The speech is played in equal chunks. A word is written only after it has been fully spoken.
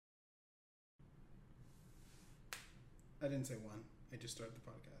I didn't say 1. I just started the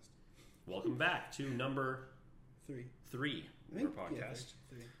podcast. Welcome back to number 3 of our podcast.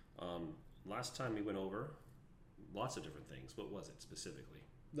 Yeah, 3. Last time we went over lots of different things. What was it specifically?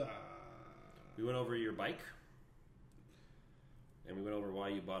 We went over your bike. And we went over why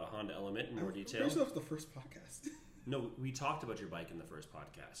you bought a Honda Element in more detail. First off, the first podcast. No, we talked about your bike in the first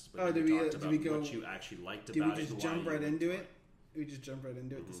podcast. But we talked about what you actually liked about it. Did we just jump right into it? We just jumped right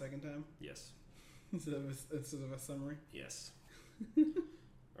into it the second time? Yes. Instead of a summary? Yes. All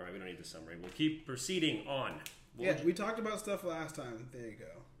right, we don't need the summary. We'll keep proceeding on. We talked about stuff last time. There you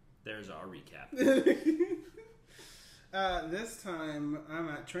go. There's our recap. This time, I'm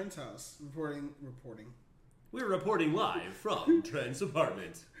at Trent's house reporting. We're reporting live from Trent's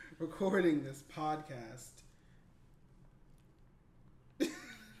apartment. Recording this podcast.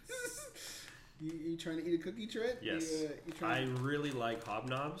 You trying to eat a cookie, Trent? Yes. I really like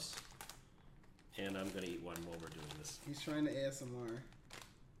hobnobs, and I'm going to eat one while we're doing this. He's trying to ASMR.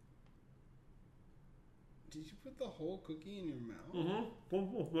 Did you put the whole cookie in your mouth?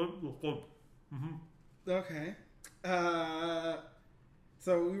 Mm-hmm. Okay.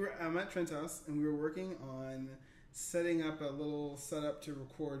 So I'm at Trent's house, and we were working on setting up a little setup to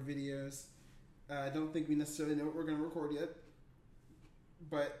record videos. I don't think we necessarily know what we're going to record yet.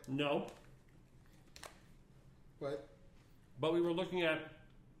 But... No. But we were looking at,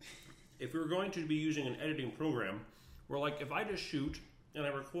 if we were going to be using an editing program, we're like, if I just shoot and I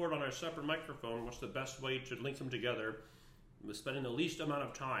record on a separate microphone, what's the best way to link them together with spending the least amount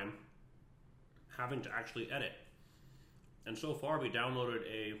of time having to actually edit? And so far, we downloaded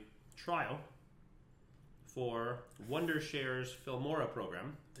a trial for Wondershare's Filmora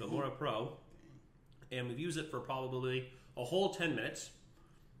program, Filmora Pro, and we've used it for probably a whole 10 minutes.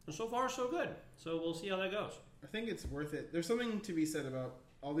 And so far, so good. So we'll see how that goes. I think it's worth it. There's something to be said about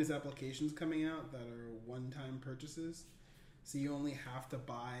all these applications coming out that are one-time purchases. So you only have to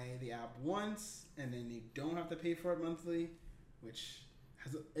buy the app once, and then you don't have to pay for it monthly, which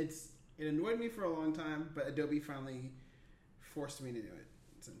it annoyed me for a long time, but Adobe finally forced me to do it,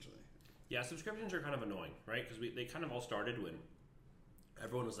 essentially. Yeah, subscriptions are kind of annoying, right? Because they kind of all started when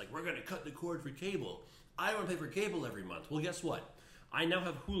everyone was like, we're going to cut the cord for cable. I don't pay for cable every month. Well, guess what? I now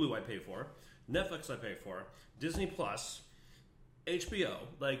have Hulu I pay for, Netflix I pay for, Disney Plus, HBO.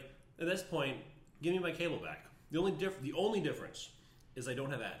 Like, at this point, give me my cable back. The only difference is I don't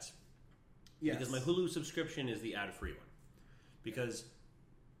have ads. Yes. Because my Hulu subscription is the ad-free one. Because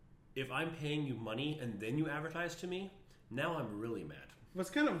if I'm paying you money and then you advertise to me, now I'm really mad. Well, it's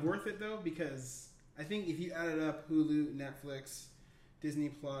kind of worth it, though, because I think if you added up Hulu, Netflix, Disney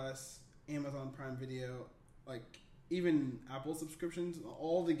Plus, Amazon Prime Video, like even Apple subscriptions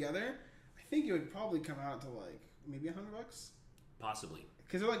all together, I think it would probably come out to like maybe $100. Possibly.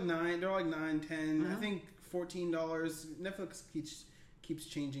 Because they're like 9, 10. Mm-hmm. I think $14. Netflix keeps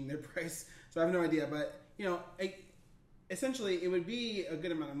changing their price, so I have no idea. But essentially, it would be a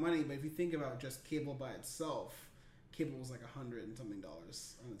good amount of money. But if you think about just cable by itself, cable was like $100 and something.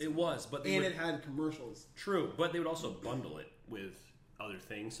 It was, but it had commercials. True, but they would also bundle it with other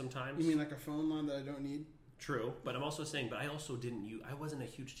things sometimes. You mean like a phone line that I don't need? True, but I'm also saying, I also I wasn't a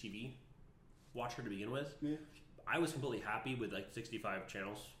huge TV watcher to begin with. Yeah. I was completely happy with like 65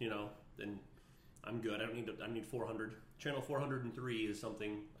 channels, then I'm good. I don't need 400. Channel 403 is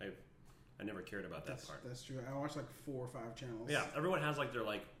something I never cared about that part. That's true. I watched like 4 or 5 channels. Yeah, everyone has like their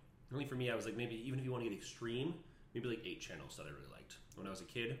only for me, I was like maybe even if you want to get extreme, maybe like 8 channels that I really liked. When I was a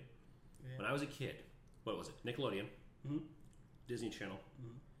kid, what was it? Nickelodeon, mm-hmm. Disney Channel.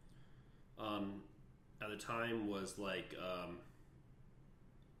 Mm-hmm. At the time was like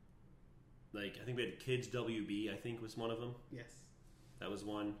I think we had Kids WB, I think was one of them. Yes. That was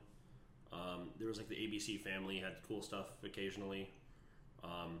one. There was like the ABC Family had cool stuff occasionally.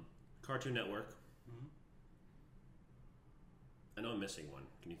 Cartoon Network. Mm-hmm. I know I'm missing one.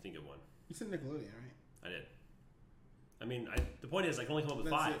 Can you think of one? You said Nickelodeon, right? I did. I mean, the point is I can only come up with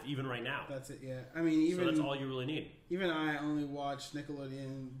 5, even right now. That's it, yeah. I mean, so that's all you really need. Even I only watched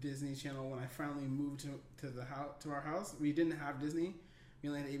Nickelodeon, Disney Channel when I finally moved to our house. We didn't have Disney. We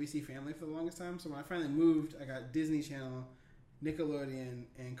only had ABC Family for the longest time. So when I finally moved, I got Disney Channel, Nickelodeon,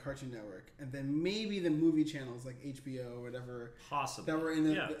 and Cartoon Network, and then maybe the movie channels like HBO or whatever. Possibly. That were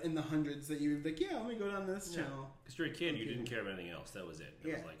in the hundreds that you would be like, yeah, let me go down to this channel. Because you're a kid, you didn't care about anything else. That was it.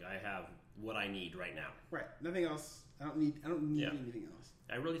 It was like I have what I need right now. Right. Nothing else. I don't need anything else.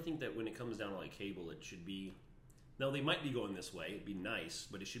 I really think that when it comes down to like cable, it should be. Now they might be going this way. It'd be nice,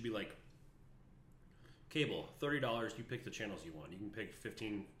 but it should be like cable. $30. You pick the channels you want. You can pick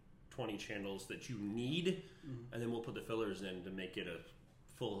 15, 20 channels that you need, and then we'll put the fillers in to make it a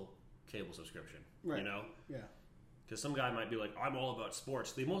full cable subscription. Right. You know? Yeah. Because some guy might be like, I'm all about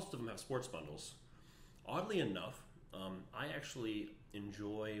sports. Most of them have sports bundles. Oddly enough, I actually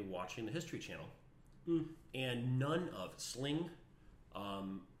enjoy watching the History Channel. And none of Sling,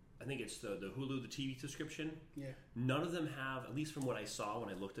 I think it's the Hulu, the TV subscription. Yeah. None of them have, at least from what I saw when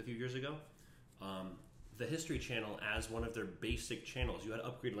I looked a few years ago, the History Channel as one of their basic channels. You had to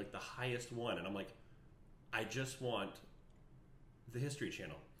upgrade like the highest one. And I'm like, I just want the History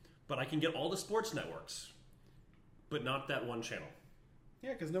Channel. But I can get all the sports networks, but not that one channel.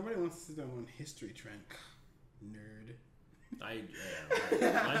 Yeah, because nobody wants to sit down on History Channel. Nerd.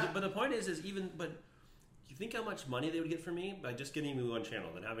 But the point is but you think how much money they would get from me by just getting me one channel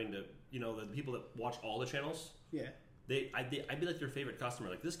than having to, the people that watch all the channels. Yeah. I'd be like their favorite customer.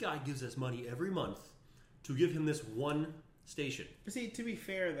 Like, this guy gives us money every month to give him this one station. But see, to be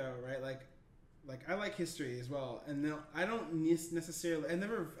fair though, right? Like I like history as well, and no, I don't necessarily. I've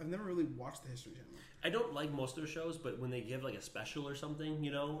never really watched the History Channel. I don't like most of their shows, but when they give like a special or something,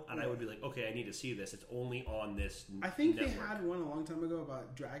 and I would be like, okay, I need to see this. It's only on this. I think network. they had one a long time ago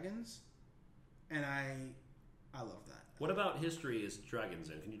about dragons, and I love that. What about history is dragons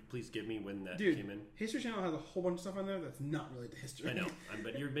in? Can you please give me when that Dude, came in? History Channel has a whole bunch of stuff on there that's not related to history. I know,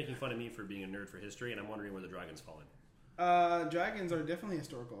 but you're making fun of me for being a nerd for history, and I'm wondering where the dragons fall in. Dragons are definitely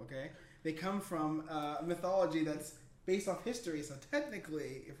historical, okay? They come from mythology that's based off history, so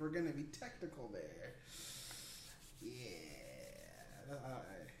technically, if we're going to be technical there, yeah,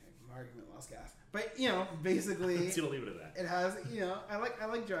 my argument lost gas. But, basically... Let's leave it at that. It has, I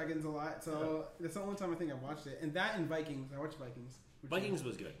like dragons a lot, so that's the only time I think I've watched it. And that and Vikings, I watched Vikings. Vikings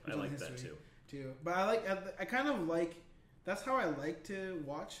was good. I like that too. But I kind of like... That's how I like to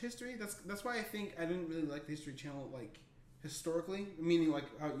watch history. That's why I think I didn't really like the History Channel, like, historically, meaning like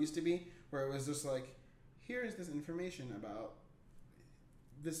how it used to be, where it was just like, here's this information about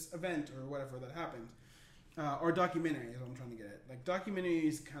this event or whatever that happened, or documentary is what I'm trying to get at. Like,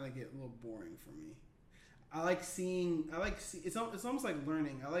 documentaries kind of get a little boring for me. It's almost like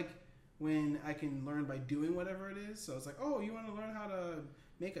learning. I like when I can learn by doing whatever it is. So it's like, oh, you want to learn how to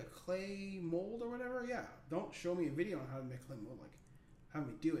make a clay mold or whatever? Yeah, don't show me a video on how to make a clay mold. Like, have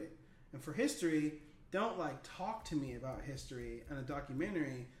me do it. And for history, don't talk to me about history in a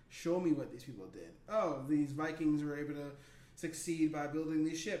documentary. Show me what these people did. Oh, these Vikings were able to succeed by building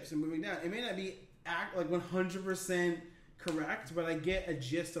these ships and moving down. It may not be 100% correct, but I get a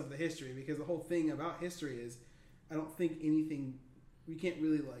gist of the history, because the whole thing about history is I don't think anything, we can't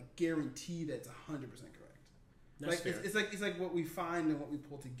really guarantee that it's 100% correct. That's fair. It's like what we find and what we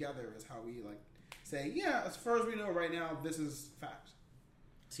pull together is how we say, yeah, as far as we know right now, this is fact.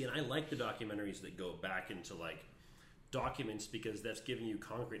 See, and I like the documentaries that go back into documents, because that's giving you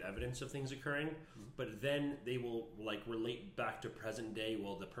concrete evidence of things occurring. Mm-hmm. But then they will relate back to present day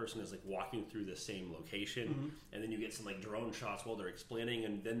while the person is walking through the same location, mm-hmm. and then you get some drone shots while they're explaining,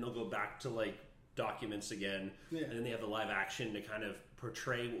 and then they'll go back to documents again, and then they have the live action to kind of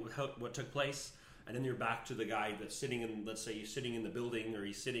portray what took place, and then you're back to the guy that's sitting in, let's say he's sitting in the building, or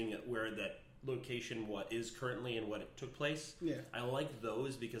he's sitting at where that location what is currently and what it took place. Yeah, I like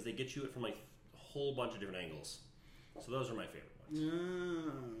those because they get you it from a whole bunch of different angles. So those are my favorite ones.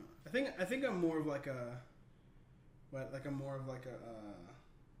 I think I'm more of a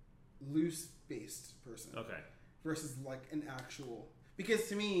loose based person. Okay. Versus an actual, because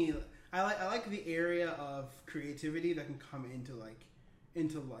to me I like the area of creativity that can come into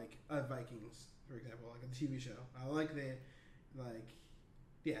Vikings, for example, a TV show. I like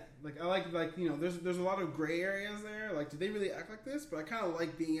I like there's a lot of gray areas there. Did they really act like this? But I kind of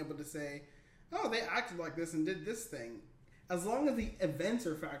like being able to say, oh, they acted like this and did this thing. As long as the events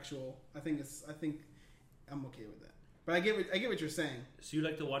are factual, I think I'm okay with that. But I get what you're saying. So you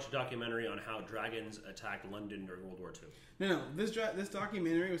like to watch a documentary on how dragons attacked London during World War II? No. This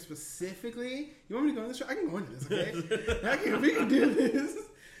documentary was specifically. You want me to go into this? I can go into this. Okay, we can do this.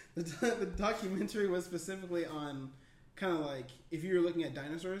 The documentary was specifically on kind of if you were looking at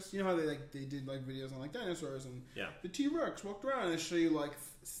dinosaurs. You know how they did videos on dinosaurs, and the T-Rex walked around and show you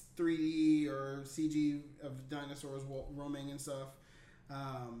 3D or CG of dinosaurs roaming and stuff.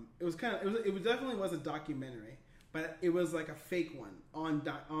 It definitely was a documentary, but it was a fake one on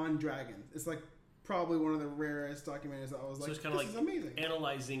dragons. It's probably one of the rarest documentaries that I was so it's this is amazing.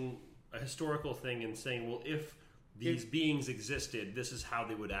 Analyzing a historical thing and saying, well, if these beings existed, this is how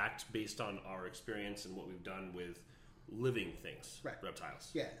they would act based on our experience and what we've done with living things, right. Reptiles.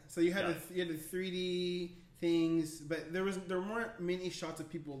 Yeah. So you had the 3D things, but there weren't many shots of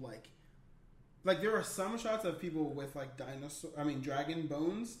people there were some shots of people with dragon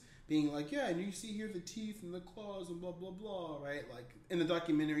bones being and you see here the teeth and the claws and blah blah blah, right? In the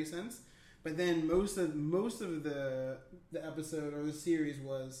documentary sense. But then most of the episode or the series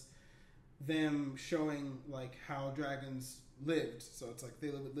was them showing like how dragons lived. So it's like they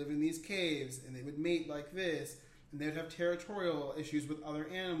would live in these caves and they would mate like this, and they would have territorial issues with other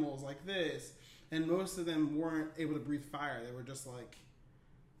animals like this. And most of them weren't able to breathe fire. They were just like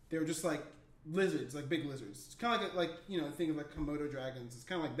lizards, like big lizards. It's kind of like think of like Komodo dragons. It's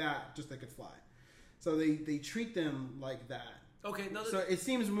kind of like that, just they could fly. So they treat them like that. Okay, no, so it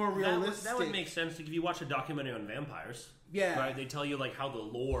seems more realistic. That would make sense. Like if you watch a documentary on vampires, yeah, right? They tell you like how the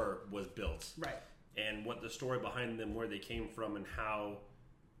lore was built, right, and what the story behind them, where they came from, and how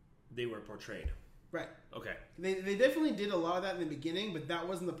they were portrayed. Right. Okay. They definitely did a lot of that in the beginning, but that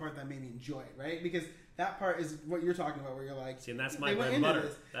wasn't the part that made me enjoy it, right? Because that part is what you're talking about, where you're like, see, and that's my bread and butter.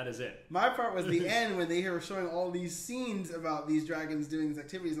 That is it. My part was the end when they were showing all these scenes about these dragons doing these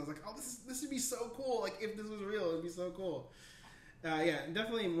activities, and I was like, oh, this would be so cool. Like if this was real, it would be so cool. Yeah,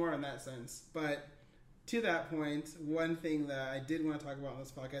 definitely more in that sense. But to that point, one thing that I did want to talk about on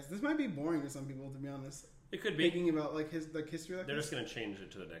this podcast, this might be boring to some people, to be honest. It could be. Thinking about like history. Like they're just going to change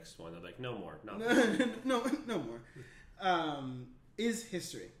it to the next one. They're like, no more. No more. Is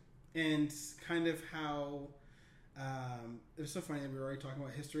history. And kind of how... it was so funny that we were already talking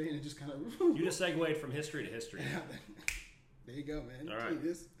about history, and it just kind of... You just segued from history to history. Yeah, there you go, man. All right.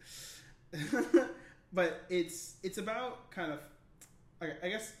 But it's about kind of... I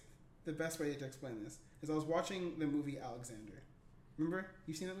guess the best way to explain this is I was watching the movie Alexander. Remember?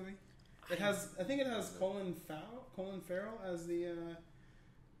 You've seen that movie? I think it has Colin Farrell as the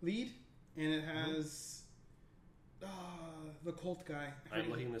lead, and it has the cult guy. I'm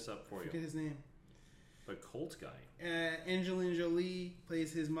looking this up for you. Forget his name. The cult guy. Angelina Jolie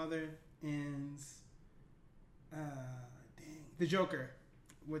plays his mother, and the Joker.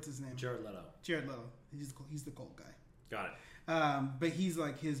 What's his name? Jared Leto. He's the cult guy. Got it. But he's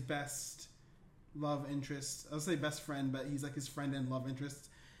like his best love interest. I'll say best friend, but he's like his friend and love interest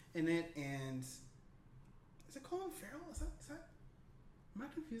in it. And is it Colin Farrell? Is that? Am I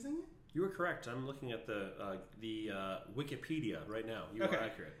confusing it? You were correct. I'm looking at the Wikipedia right now. You are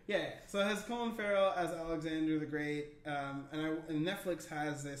accurate. Yeah. So it has Colin Farrell as Alexander the Great, and Netflix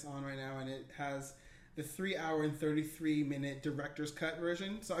has this on right now, and it has the 3 hour and 33-minute director's cut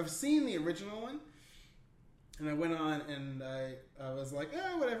version. So I've seen the original one, and I went on and I was like,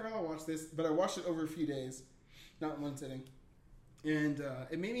 whatever, I'll watch this. But I watched it over a few days, not in one sitting, and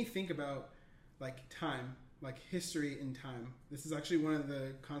it made me think about like time. Like history in time. This is actually one of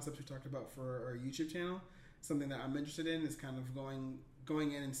the concepts we talked about for our YouTube channel. Something that I'm interested in is kind of going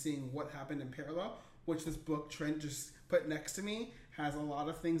in and seeing what happened in parallel, which this book Trent just put next to me has a lot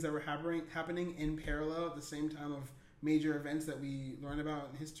of things that were happening in parallel at the same time of major events that we learn about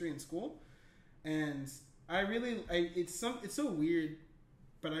in history in school. And it's so weird,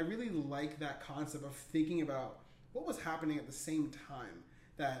 but I really like that concept of thinking about what was happening at the same time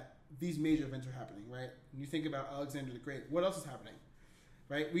that these major events are happening, right? When you think about Alexander the Great, what else is happening,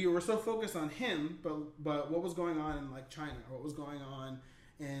 right? We were so focused on him, but what was going on in like China, or what was going on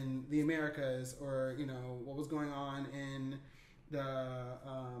in the Americas, or what was going on in the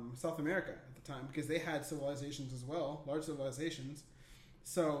South America at the time, because they had civilizations as well, large civilizations.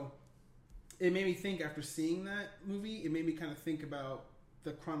 So it made me think, after seeing that movie, it made me kind of think about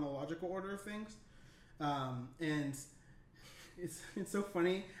the chronological order of things, and it's so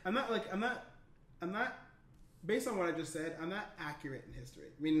funny. I'm not based on what I just said, I'm not accurate in history.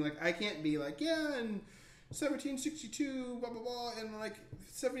 Meaning, like, I can't be like, yeah, in 1762, blah blah blah, and like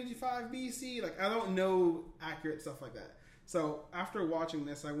 75 BC. Like, I don't know accurate stuff like that. So after watching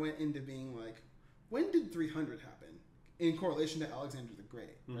this, I went into being like, when did 300 happen in correlation to Alexander the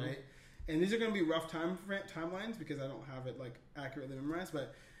Great, right? And these are going to be rough timelines because I don't have it like accurately memorized,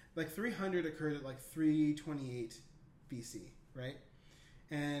 but like 300 occurred at like 328 BC. Right?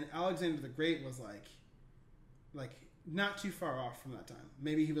 And Alexander the Great was like not too far off from that time.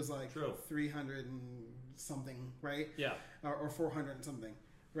 Maybe he was like 300 and something, right? Yeah. Or 400 and something,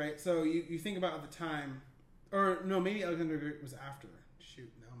 right? So you think about at the time, or no, maybe Alexander the Great was after.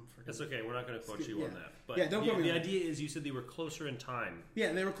 Shoot, now I'm forgetting. That's okay. We're not going to quote you on that. But yeah, don't quote me. The idea is, you said they were closer in time.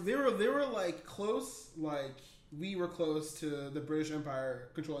 Yeah, they were like close, like we were close to the British Empire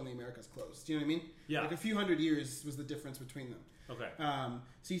controlling the Americas close. Do you know what I mean? Yeah. Like a few hundred years was the difference between them. Okay.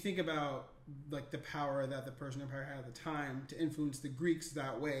 So you think about like the power that the Persian Empire had at the time to influence the Greeks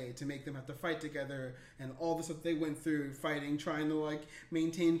that way, to make them have to fight together, and all the stuff they went through fighting, trying to like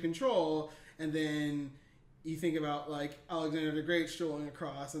maintain control. And then you think about like Alexander the Great strolling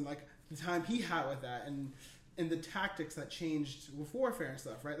across, and like the time he had with that, and the tactics that changed with warfare and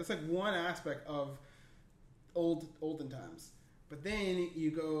stuff, right? That's like one aspect of olden times. But then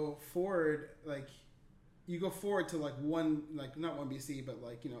you go forward, to like not 1 BC, but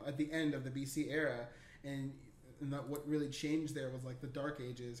like, you know, at the end of the BC era, and what really changed there was like the Dark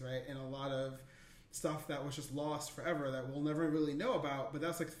Ages, right? And a lot of stuff that was just lost forever that we'll never really know about. But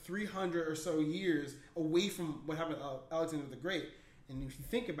that's like 300 or so years away from what happened to Alexander the Great. And if you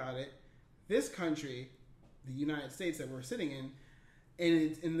think about it, this country, the United States that we're sitting in, and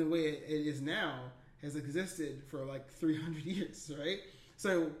it's in the way it is now, has existed for like 300 years, right?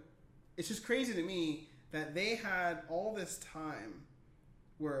 So it's just crazy to me that they had all this time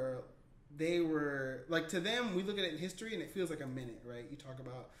where they were, like, to them, we look at it in history and it feels like a minute, right? You talk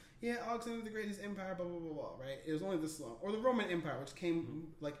about, yeah, Alexander the Great, his empire, blah, blah, blah, blah, right? It was only this long. Or the Roman Empire, which came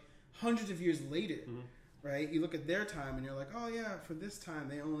like hundreds of years later, right? You look at their time and you're like, oh yeah, for this time,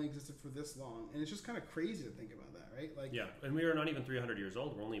 they only existed for this long. And it's just kind of crazy to think about that, right? Like, yeah, and we are not even 300 years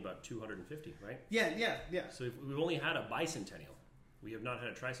old. We're only about 250, right? Yeah. So we've only had a bicentennial. We have not had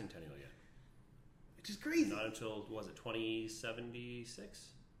a tricentennial yet. Which is crazy. Not until, was it 2076?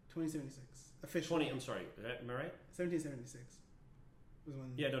 2076. Officially. I'm sorry, am I right? 1776 was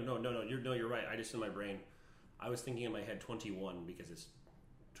when... Yeah, no, you're right. I just, in my brain, I was thinking in my head 21 because it's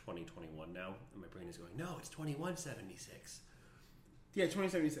 2021 now, and my brain is going, no, it's 2176. Yeah,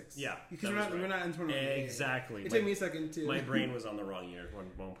 2076. Yeah, because we're not in 2021. Exactly. It took me a second too. My brain was on the wrong year,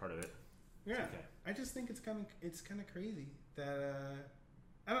 wrong part of it. Yeah, okay. I just think it's kind of crazy that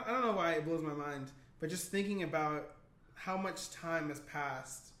I don't know why it blows my mind, but just thinking about how much time has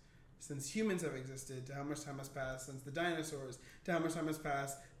passed since humans have existed, to how much time has passed since the dinosaurs, to how much time has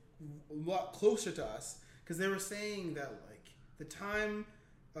passed a lot closer to us, because they were saying that like the time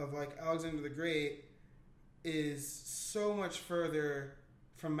of like Alexander the Great is so much further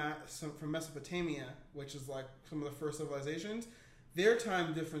from Mesopotamia, which is like some of the first civilizations. Their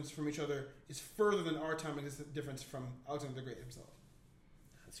time difference from each other is further than our time difference from Alexander the Great himself.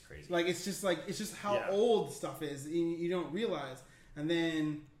 That's crazy. Like it's just how old stuff is. You don't realize. And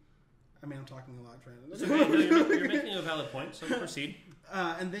then, I mean, I'm talking a lot, Trent. You're making a valid point, so proceed.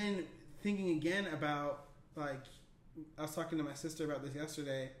 And then thinking again about, like, I was talking to my sister about this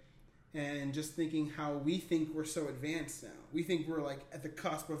yesterday, and just thinking how we think we're so advanced now. We think we're like at the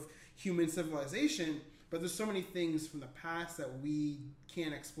cusp of human civilization, but there's so many things from the past that we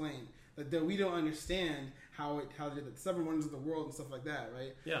can't explain, that we don't understand how they did the 7 wonders of the world and stuff like that,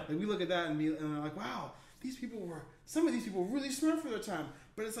 right? Yeah. Like we look at that and we're like, wow, some of these people were really smart for their time.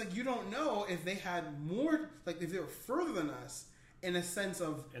 But it's like you don't know if they had more, like if they were further than us in a sense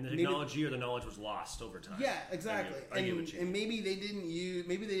of, and the technology or the knowledge was lost over time. Yeah, exactly. And maybe they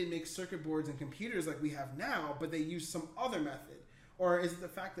didn't make circuit boards and computers like we have now, but they used some other method. Or is it the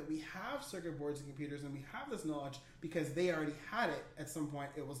fact that we have circuit boards and computers and we have this knowledge because they already had it at some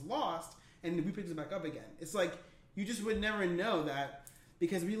point, it was lost, and we picked it back up again? It's like you just would never know that,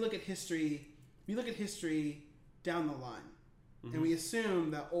 because we look at history down the line, and we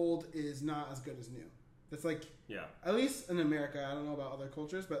assume that old is not as good as new. That's like, at least in America, I don't know about other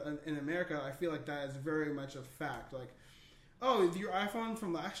cultures, but in America, I feel like that is very much a fact. Like, oh, your iPhone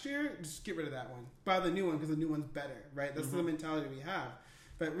from last year, just get rid of that one. Buy the new one because the new one's better, right? That's the mentality we have.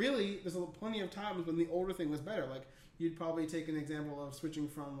 But really, there's plenty of times when the older thing was better. Like, you'd probably take an example of switching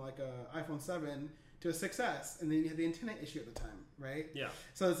from like a iPhone 7 to a 6S, and then you had the antenna issue at the time, right? Yeah.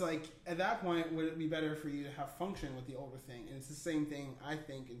 So it's like, at that point, would it be better for you to have function with the older thing? And it's the same thing, I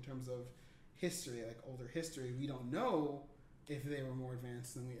think, in terms of history, like older history. We don't know if they were more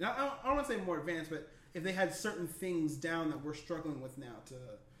advanced than we. Now, I don't want to say more advanced, but if they had certain things down that we're struggling with now to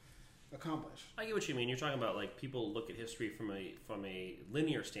accomplish. I get what you mean. You're talking about like people look at history from a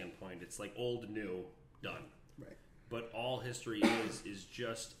linear standpoint. It's like old, new, done. Right. But all history is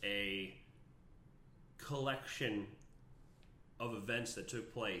just a collection of events that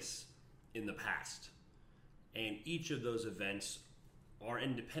took place in the past, and each of those events are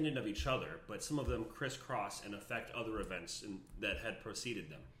independent of each other, but some of them crisscross and affect other events that had preceded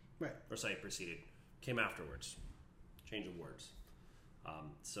them. Right. Or preceded, came afterwards. Change of words.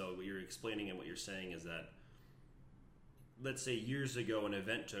 So what you're explaining and what you're saying is that, let's say years ago an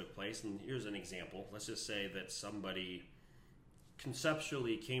event took place, and here's an example. Let's just say that somebody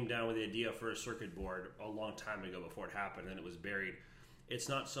conceptually came down with the idea for a circuit board a long time ago before it happened, and it was buried. It's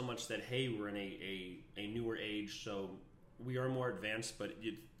not so much that, hey, we're in a newer age, so we are more advanced, but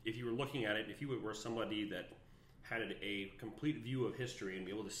if you were looking at it, if you were somebody that had a complete view of history and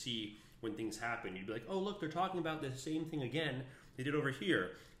be able to see when things happen, you'd be like, oh, look, they're talking about the same thing again they did over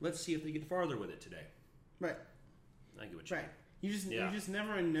here. Let's see if they get farther with it today. Right. I get what you mean. You just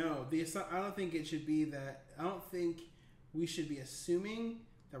never know. I don't think it should be that. I don't think we should be assuming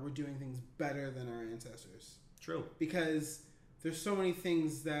that we're doing things better than our ancestors. True. Because there's so many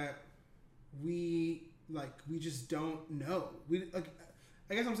things that we just don't know.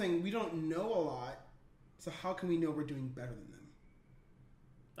 I guess I'm saying we don't know a lot, so how can we know we're doing better than them?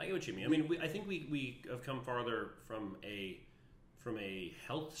 I get what you mean. I mean, I think we have come farther from a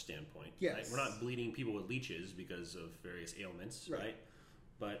health standpoint. Yes. Right? We're not bleeding people with leeches because of various ailments, right?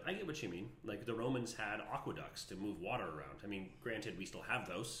 But I get what you mean. Like the Romans had aqueducts to move water around. I mean, granted, we still have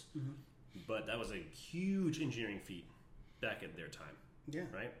those, but that was a huge engineering feat back at their time. Yeah.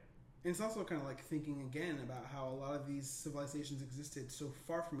 Right? And it's also kind of like thinking again about how a lot of these civilizations existed so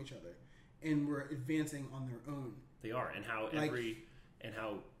far from each other and were advancing on their own. They are. And how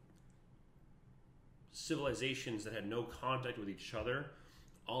how civilizations that had no contact with each other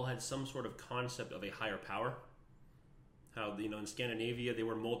all had some sort of concept of a higher power. How, in Scandinavia they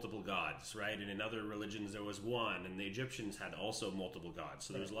were multiple gods, right? And in other religions there was one, and the Egyptians had also multiple gods.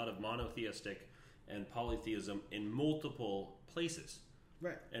 So there was a lot of monotheistic and polytheism in multiple places.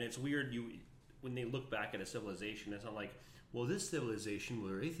 Right. And it's weird when they look back at a civilization, it's not like, well, this civilization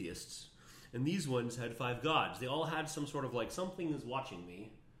were atheists and these ones had 5 gods. They all had some sort of like, something is watching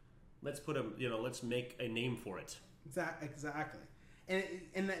me. Let's let's make a name for it. Exactly.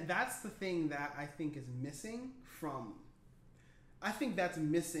 And that's the thing that I think is missing from... I think that's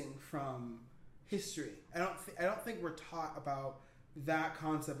missing from history. I don't think we're taught about that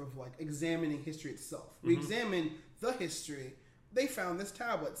concept of like examining history itself. We examine the history. They found this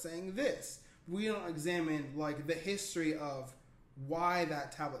tablet saying this. We don't examine like the history of why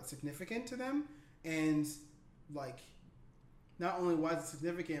that tablet's significant to them, and like not only why it's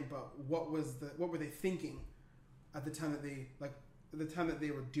significant, but what were they thinking at the time that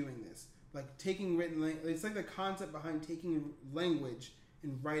they were doing this. Like taking written language, it's like the concept behind taking language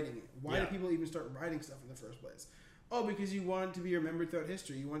and writing it. Why do people even start writing stuff in the first place? Oh, because you want it to be remembered throughout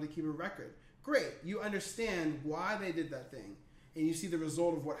history. You want to keep a record. Great. You understand why they did that thing, and you see the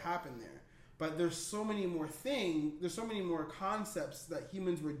result of what happened there. But there's so many more concepts that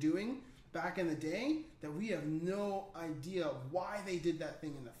humans were doing back in the day that we have no idea why they did that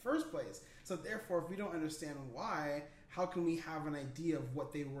thing in the first place. So therefore, if we don't understand why, how can we have an idea of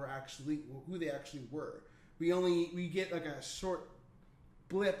what they were who they actually were? We get like a short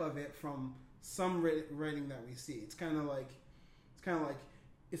blip of it from some writing that we see. It's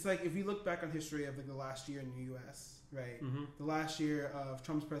like if you look back on history of like the last year in the U.S., right? The last year of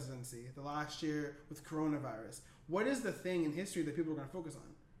Trump's presidency, the last year with coronavirus. What is the thing in history that people are going to focus on?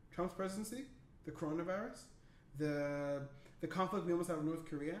 Trump's presidency, the coronavirus, the conflict we almost have with North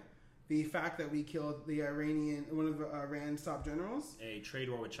Korea, the fact that we killed one of Iran's top generals, a trade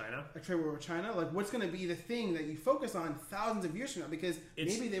war with China. Like, what's going to be the thing that you focus on thousands of years from now? Because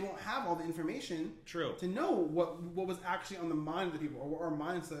maybe they won't have all the information to know what was actually on the mind of the people, or what our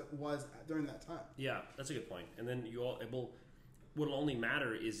mindset was during that time. Yeah, that's a good point. And then what'll only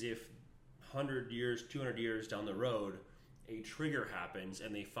matter is if 100 years, 200 years down the road, a trigger happens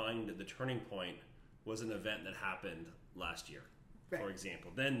and they find that the turning point was an event that happened last year. Right. For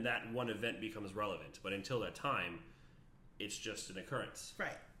example, then that one event becomes relevant. But until that time, it's just an occurrence.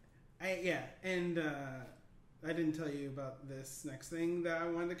 Right. And I didn't tell you about this next thing that I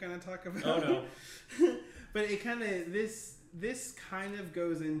wanted to kind of talk about. Oh, no. But it kind of, this kind of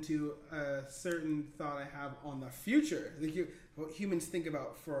goes into a certain thought I have on the future. What humans think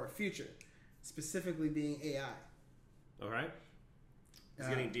about for our future. Specifically being AI. All right. It's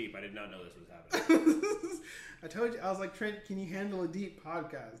getting deep. I did not know this was happening. I told you, I was like, Trent, can you handle a deep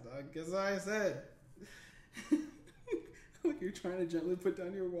podcast, dog? Guess what I said. Like you're trying to gently put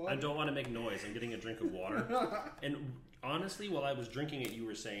down your water. I don't want to make noise. I'm getting a drink of water. And honestly, while I was drinking it, you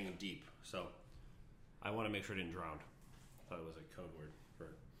were saying deep. So I want to make sure I didn't drown. I thought it was a code word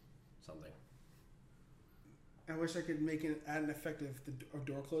for something. I wish I could add an effect of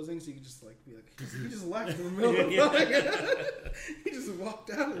door closing, so you could just like be like, he just left in the middle of the He just walked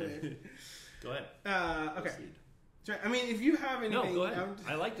out of there. Go ahead. Okay. Sorry, I mean, if you have anything... No, go ahead.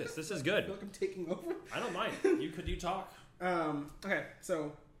 I like this. This is good. I feel like I'm taking over. I don't mind. You talk. Okay,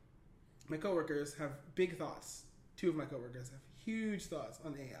 so my coworkers have big thoughts. 2 of my coworkers have huge thoughts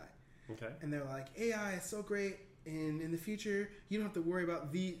on AI. Okay. And they're like, AI is so great, and in the future, you don't have to worry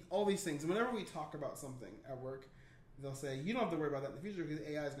about all these things. And whenever we talk about something at work, they'll say, you don't have to worry about that in the future because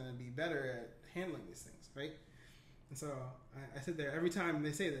AI is going to be better at handling these things, right? And so I sit there, every time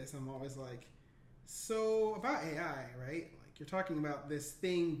they say this, I'm always like, so about AI, right? Like you're talking about this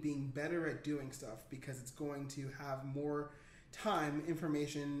thing being better at doing stuff because it's going to have more time,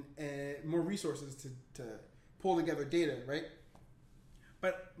 information, and more resources to pull together data, right?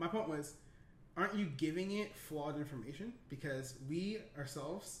 But my point was, aren't you giving it flawed information? Because we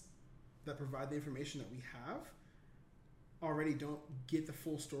ourselves that provide the information that we have already don't get the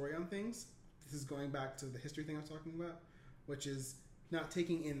full story on things. This is going back to the history thing I was talking about, which is not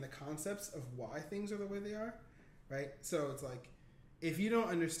taking in the concepts of why things are the way they are, right? So it's like, if you don't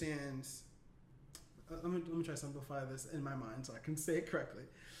understand, let me try to simplify this in my mind so I can say it correctly.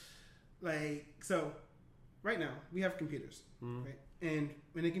 Like, so right now we have computers, right? And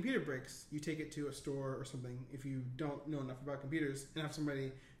when a computer breaks, you take it to a store or something if you don't know enough about computers and have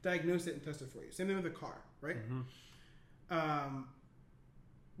somebody diagnose it and test it for you. Same thing with a car, right?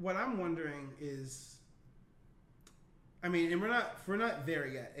 What I'm wondering is, I mean, and we're not there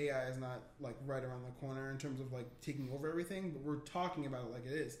yet. AI is not like right around the corner in terms of like taking over everything, but we're talking about it like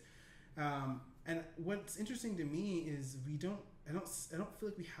it is. And what's interesting to me is I don't feel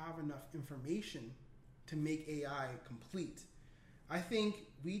like we have enough information to make AI complete. I think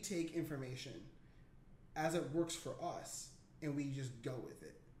we take information as it works for us and we just go with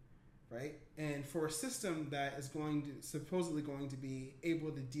it, right? And for a system that is supposedly going to be able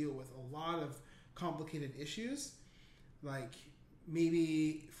to deal with a lot of complicated issues, like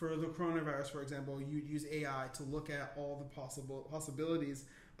maybe for the coronavirus, for example, you'd use AI to look at all the possibilities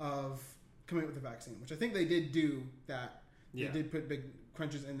of coming up with a vaccine, which I think they did do that. Yeah. They did put big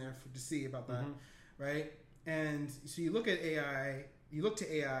crunches in there to see about that, right? And so you look at AI, you look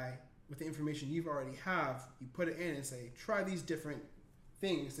to AI with the information you already have, you put it in and say, try these different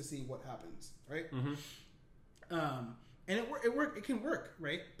things to see what happens, right? And it can work,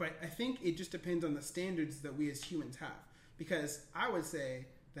 right? But I think it just depends on the standards that we as humans have. Because I would say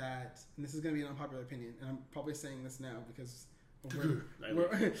that, and this is going to be an unpopular opinion, and I'm probably saying this now because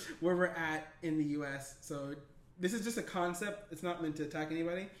where we're at in the U.S., so this is just a concept. It's not meant to attack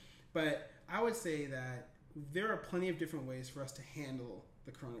anybody. But I would say that there are plenty of different ways for us to handle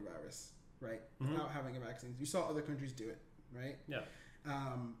the coronavirus, right? Without having a vaccine. You saw other countries do it, right? Yeah.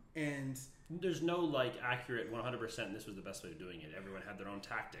 And there's no like accurate 100% this was the best way of doing it. Everyone had their own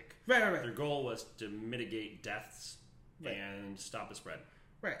tactic. Right. Their goal was to mitigate deaths and stop the spread.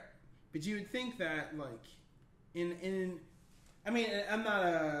 Right. But you would think that like I mean, I'm not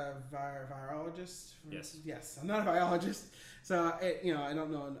a virologist. Yes, I'm not a biologist. So, I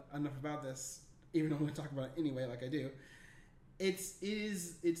don't know enough about this, even though I'm going to talk about it anyway, like I do. It's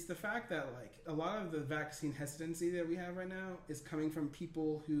the fact that like a lot of the vaccine hesitancy that we have right now is coming from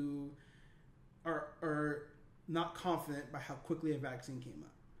people who are not confident by how quickly a vaccine came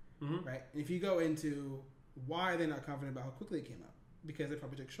up, right? And if you go into why are they not confident about how quickly it came up, because they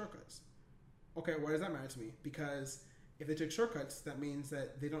probably took shortcuts. Okay, why does that matter to me? Because if they took shortcuts, that means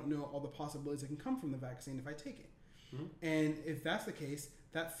that they don't know all the possibilities that can come from the vaccine if I take it. And if that's the case,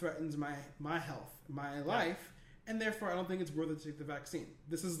 that threatens my health, my life, and therefore I don't think it's worth it to take the vaccine.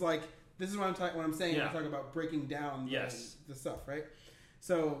 This is what I'm saying when I talk about breaking down the stuff, right?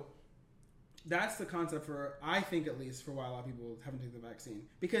 So that's the concept for, I think at least, for why a lot of people haven't taken the vaccine.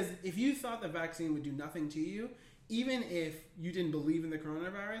 Because if you thought the vaccine would do nothing to you, even if you didn't believe in the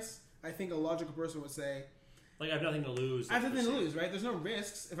coronavirus, I think a logical person would say, like, I have nothing to lose. I have nothing to lose, right? There's no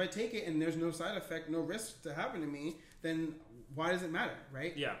risks. If I take it and there's no side effect, no risk to happen to me, then why does it matter,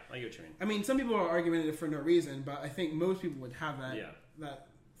 right? Yeah, I get what you mean. I mean, some people are arguing it for no reason, but I think most people would have that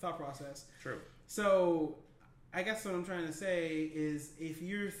thought process. True. So I guess what I'm trying to say is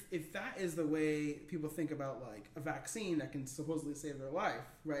if that is the way people think about like a vaccine that can supposedly save their life,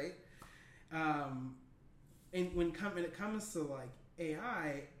 right? And when it comes to like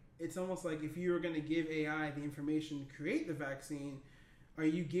AI, it's almost like if you were going to give AI the information to create the vaccine, are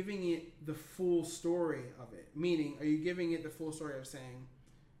you giving it the full story of it? Meaning, are you giving it the full story of saying,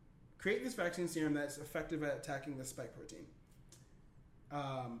 create this vaccine serum that's effective at attacking the spike protein?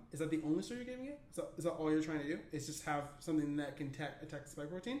 Is that the only story you're giving it? Is that all you're trying to do? Is just have something that can attack the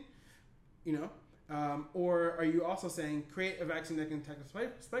spike protein? Or are you also saying, create a vaccine that can attack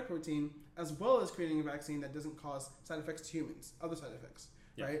the spike protein, as well as creating a vaccine that doesn't cause side effects to humans, other side effects?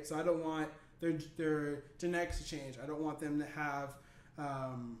 Yeah. Right, so I don't want their genetics to change. I don't want them to have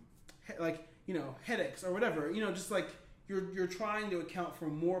headaches or whatever. Just like you're trying to account for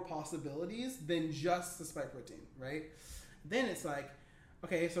more possibilities than just the spike protein, right? Then it's like,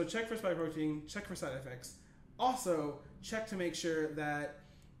 okay, so check for spike protein, check for side effects. Also, check to make sure that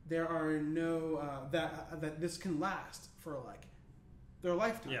there are no that this can last for like their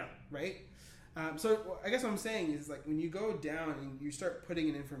lifetime, right? So I guess what I'm saying is like when you go down and you start putting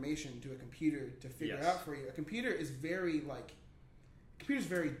in information to a computer to figure it out for you, a computer is very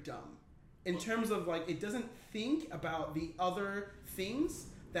dumb in terms of like it doesn't think about the other things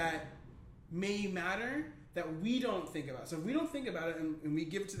that may matter that we don't think about. So if we don't think about it and we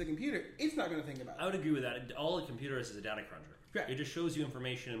give it to the computer, it's not going to think about it. I would agree with that. All a computer is a data cruncher. Right. It just shows you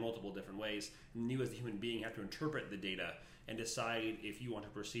information in multiple different ways, and you as the human being have to interpret the data and decide if you want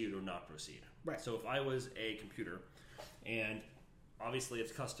to proceed or not proceed. Right. So if I was a computer, and obviously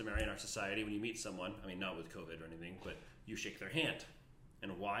it's customary in our society when you meet someone, I mean, not with COVID or anything, but you shake their hand.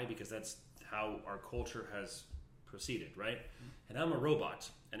 And why? Because that's how our culture has proceeded, right? And I'm a robot,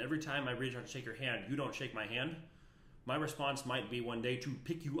 and every time I reach out to shake your hand, you don't shake my hand. My response might be one day to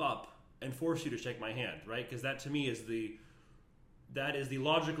pick you up and force you to shake my hand, right? Because that to me is the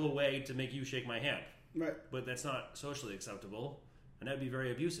logical way to make you shake my hand. Right. But that's not socially acceptable, and that would be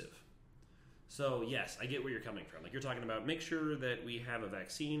very abusive. So yes, I get where you're coming from. Like you're talking about, make sure that we have a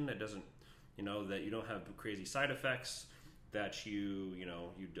vaccine that doesn't, that you don't have crazy side effects, that you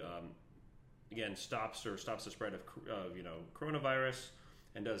again stops the spread of coronavirus,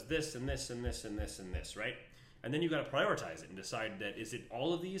 and does this and this and this and this and this, right? And then you got to prioritize it and decide that is it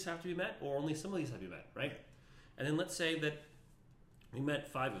all of these have to be met or only some of these have to be met, right? And then let's say that we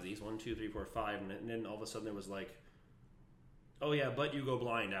met 5 of these, 1, 2, 3, 4, 5, and then all of a sudden it was like, oh yeah, but you go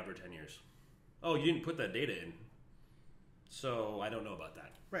blind after 10 years. Oh, you didn't put that data in, so I don't know about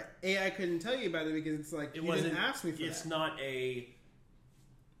that. Right. AI couldn't tell you about it because it's like, you didn't ask me for it's that. Not a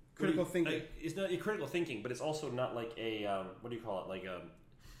critical thinking. It's not a critical thinking, but it's also not like a what do you call it? Like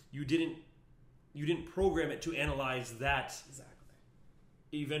you didn't program it to analyze that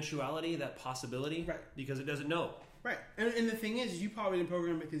eventuality, that possibility, right? Because it doesn't know. Right. And the thing is, you probably didn't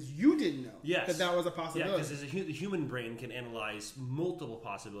program it because you didn't know that was a possibility. Yeah, because the human brain can analyze multiple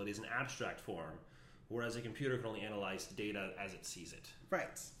possibilities in abstract form, whereas a computer can only analyze data as it sees it. Right.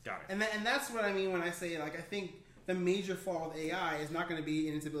 Got it. And that's what I mean when I say, like, I think the major flaw with AI is not going to be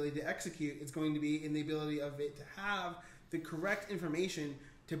in its ability to execute. It's going to be in the ability of it to have the correct information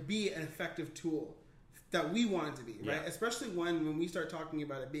to be an effective tool that we want it to be, right? Yeah. Especially when we start talking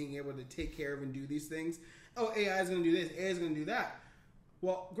about it being able to take care of and do these things. Oh, AI is going to do this, AI is going to do that.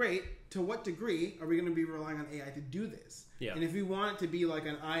 Well, great. To what degree are we going to be relying on AI to do this? Yeah. And if we want it to be like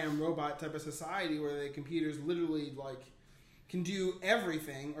an I am robot type of society where the computers literally like can do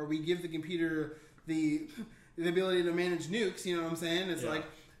everything, or we give the computer the ability to manage nukes, you know what I'm saying? It's like,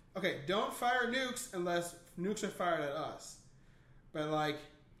 okay, don't fire nukes unless nukes are fired at us. But like,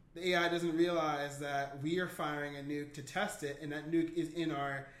 the AI doesn't realize that we are firing a nuke to test it, and that nuke is in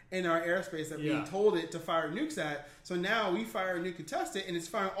our airspace that we told it to fire nukes at. So now we fire a nuke to test it, and it's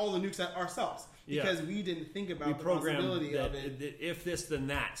firing all the nukes at ourselves because we didn't think about the possibility of it. If this, then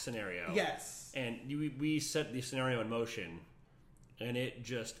that scenario. Yes. And we set the scenario in motion, and it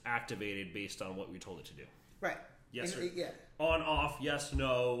just activated based on what we told it to do. Right. Yes, and, sir. On, off, yes,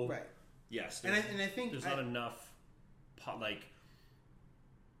 no. Right. Yes. And I think there's not enough, like,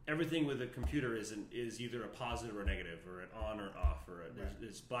 everything with a computer is either a positive or negative, or an on or off, or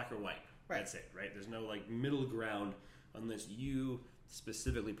it's black or white. Right. That's it, right? There's no, like, middle ground unless you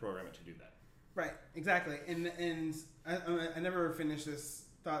specifically program it to do that. Right, exactly. And I never finished this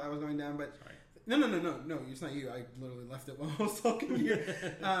thought I was going down, but... Sorry. No, it's not you. I literally left it while I was talking to you.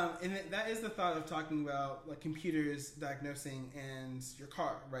 And that is the thought of talking about like computers diagnosing and your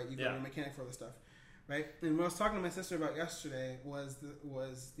car, right? You go to a mechanic for all this stuff, right? And what I was talking to my sister about yesterday was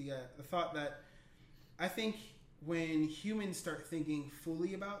the thought that I think when humans start thinking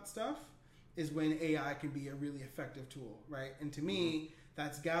fully about stuff is when AI can be a really effective tool, right? And to me,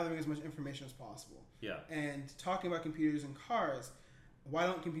 that's gathering as much information as possible. Yeah. And talking about computers and cars, why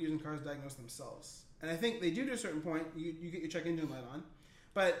don't computers and cars diagnose themselves? And I think they do to a certain point. You get your check engine light on.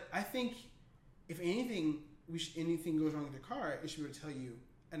 But I think if anything goes wrong with your car, it should be able to tell you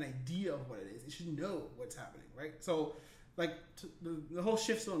an idea of what it is. It should know what's happening, right? So, like, the whole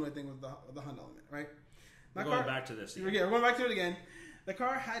shift solenoid thing with the Honda Element, right? We're going back to this. We're going back to it again. The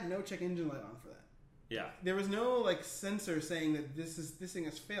car had no check engine light on for that. Yeah. There was no, like, sensor saying that this thing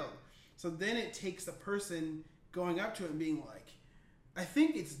has failed. So then it takes the person going up to it and being like, I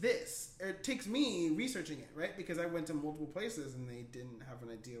think it's this. It takes me researching it, right? Because I went to multiple places and they didn't have an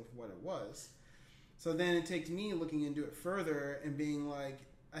idea of what it was. So then it takes me looking into it further and being like,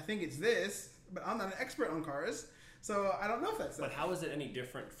 I think it's this, but I'm not an expert on cars, so I don't know if that's that. But how is it any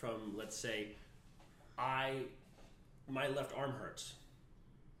different from, let's say, my left arm hurts,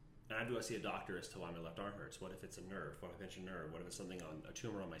 and I do see a doctor as to why my left arm hurts. What if it's a nerve? What if it's a nerve? What if it's something on a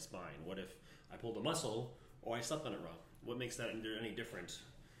tumor on my spine? What if I pulled a muscle or I slept on it wrong? What makes that any different?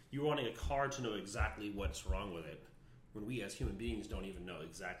 You're wanting a car to know exactly what's wrong with it, when we as human beings don't even know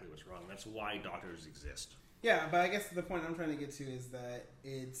exactly what's wrong. That's why doctors exist. Yeah, but I guess the point I'm trying to get to is that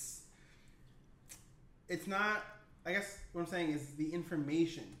it's not. I guess what I'm saying is the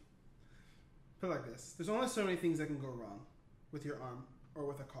information. Put it like this: there's only so many things that can go wrong with your arm or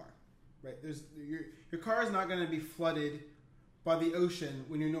with a car, right? Your car is not going to be flooded by the ocean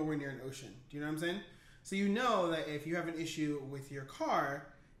when you're nowhere near an ocean. Do you know what I'm saying? So you know that if you have an issue with your car,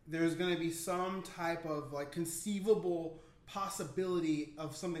 there's going to be some type of like conceivable possibility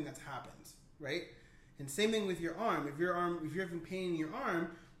of something that's happened, right? And same thing with your arm. If you're having pain in your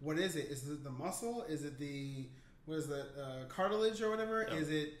arm, what is it? Is it the muscle? Is it the cartilage or whatever? Yeah.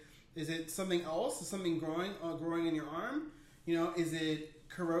 Is it something else? Is something growing in your arm? You know, is it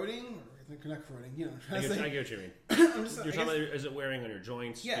corroding? Or not corroding. You know, I get what you mean. I'm just, You're talking about, is it wearing on your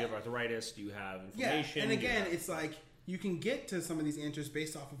joints? Yeah. Do you have arthritis? Do you have inflammation? Yeah, and again, it's like you can get to some of these answers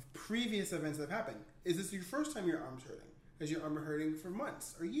based off of previous events that have happened. Is this your first time your arm's hurting? Has your arm been hurting for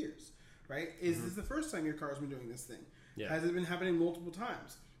months or years? Right? Is this the first time your car's been doing this thing? Yeah. Has it been happening multiple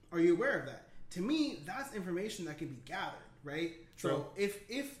times? Are you aware of that? To me, that's information that can be gathered, right? True. So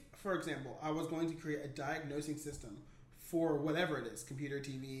if, for example, I was going to create a diagnosing system for whatever it is, computer,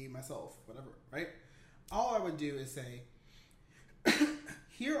 TV, myself, whatever, right? All I would do is say,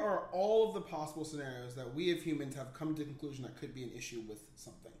 here are all of the possible scenarios that we as humans have come to the conclusion that could be an issue with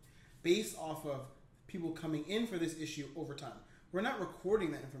something based off of people coming in for this issue over time. We're not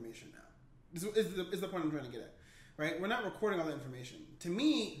recording that information now. This is the point I'm trying to get at, right? We're not recording all that information. To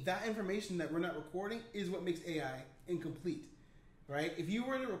me, that information that we're not recording is what makes AI incomplete, right? If you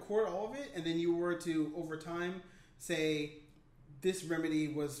were to record all of it and then you were to, over time, say, this remedy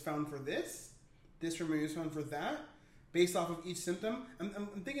was found for this remedy was found for that, based off of each symptom. I'm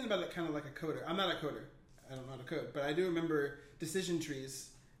thinking about it kind of like a coder. I'm not a coder. I don't know how to code. But I do remember decision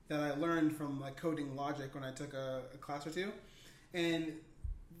trees that I learned from like coding logic when I took a class or two. And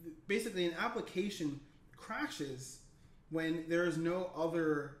basically an application crashes when there's no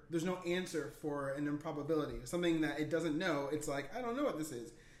answer for an improbability. Something that it doesn't know. It's like, I don't know what this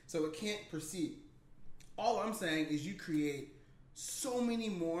is. So it can't proceed. All I'm saying is you create so many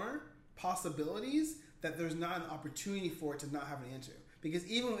more possibilities that there's not an opportunity for it to not have an answer. Because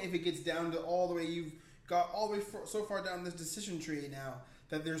even if it gets down to all the way you've got all the way so far down this decision tree now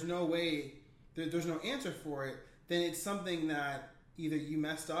that there's no way, there's no answer for it, then it's something that either you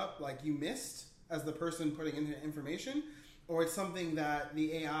messed up, like you missed as the person putting in the information, or it's something that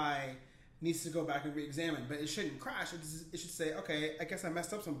the AI needs to go back and re-examine. But it shouldn't crash. It should say, okay, I guess I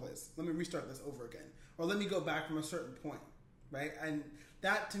messed up someplace. Let me restart this over again. Or let me go back from a certain point, right? And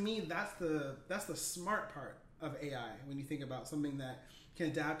that, to me, that's the smart part of AI. When you think about something that can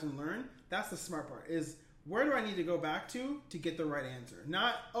adapt and learn, that's the smart part. Is where do I need to go back to get the right answer?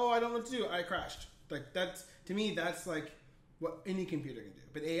 Not, oh, I don't know what to do. I crashed. Like that's, to me, that's like what any computer can do.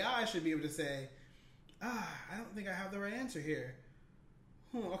 But AI should be able to say, I don't think I have the right answer here.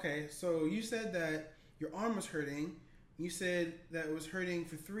 Okay, so you said that your arm was hurting. You said that it was hurting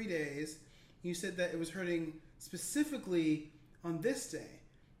for 3 days. You said that it was hurting specifically on this day.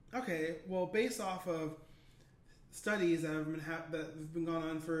 Okay, well, based off of studies that have been going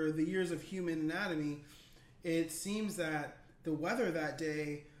on for the years of human anatomy, it seems that the weather that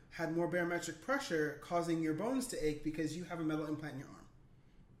day had more barometric pressure causing your bones to ache because you have a metal implant in your arm,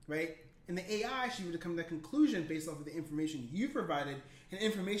 right? And the AI should be able to come to that conclusion based off of the information you provided and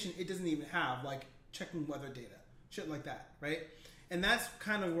information it doesn't even have, like checking weather data, shit like that, right? And that's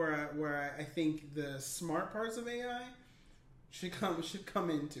kind of where I think the smart parts of AI should come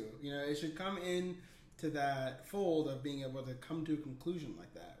into. You know, it should come in to that fold of being able to come to a conclusion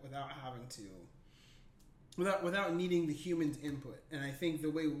like that without having to, without needing the human's input. And I think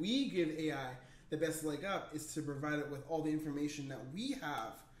the way we give AI the best leg up is to provide it with all the information that we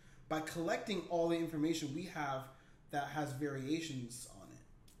have by collecting all the information we have that has variations on it,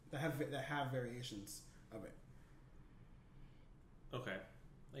 that have variations of it. Okay,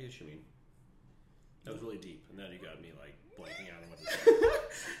 I guess you mean. That was really deep, and then you got me like blanking out on what to say.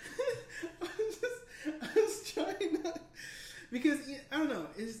 I was trying not, because I don't know.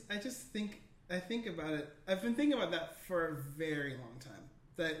 I think about it. I've been thinking about that for a very long time.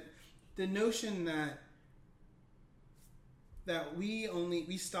 That the notion that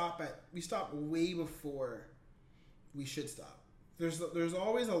we stop way before we should stop. There's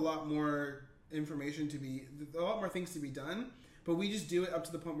always a lot more information a lot more things to be done, but we just do it up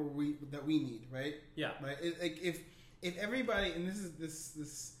to the point where we need, right? Yeah. Right. If everybody, and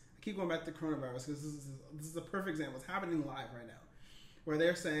this I keep going back to coronavirus because this is a perfect example. It's happening live right now, where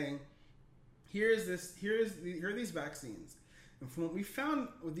they're saying, here are these vaccines, and from what we found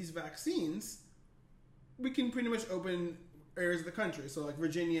with these vaccines, we can pretty much open areas of the country. So like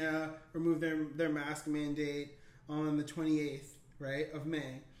Virginia removed their mask mandate on the 28th, right, of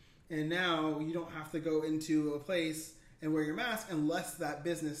May. And now you don't have to go into a place and wear your mask unless that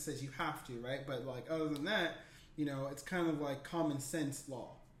business says you have to, right? But like other than that, you know, it's kind of like common sense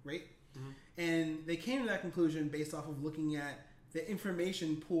law, right? Mm-hmm. And they came to that conclusion based off of looking at the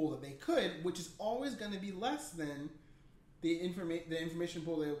information pool that they could, which is always going to be less than the information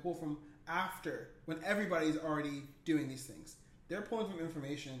pool they will pull from after, when everybody's already doing these things. They're pulling from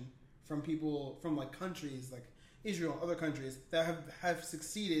information from people from like countries like Israel, other countries that have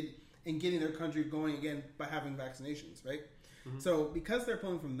succeeded in getting their country going again by having vaccinations, right? Mm-hmm. So because they're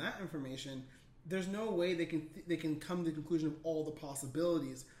pulling from that information, there's no way they can come to the conclusion of all the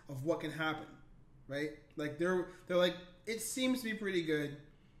possibilities of what can happen, right? Like they're like, it seems to be pretty good,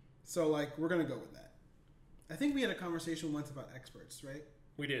 so like we're gonna go with that. I think we had a conversation once about experts, right?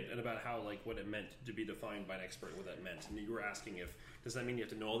 We did, and about how, like, what it meant to be defined by an expert, what that meant. And you were asking does that mean you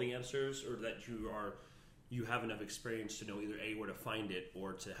have to know all the answers, or that you have enough experience to know either A, where to find it,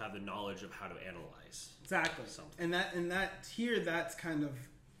 or to have the knowledge of how to analyze exactly something. And that here, that's kind of,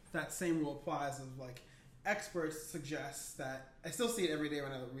 that same rule applies of like, experts suggest that, I still see it every day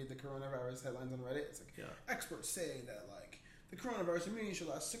when I read the coronavirus headlines on Reddit. It's like, experts say that like the coronavirus immunity should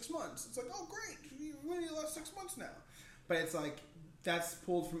last 6 months. It's like, oh great, immunity lasts 6 months now. But it's like, that's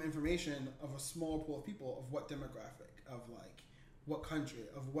pulled from information of a small pool of people, of what demographic, of like what country,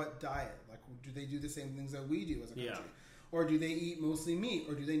 of what diet. Like, do they do the same things that we do as a country? Yeah. Or do they eat mostly meat?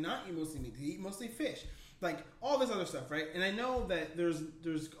 Or do they not eat mostly meat? Do they eat mostly fish? Like, all this other stuff, right? And I know that there's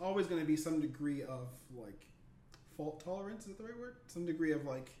always going to be some degree of like fault tolerance. Is that the right word? Some degree of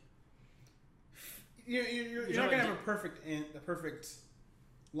like, you're not going to have a perfect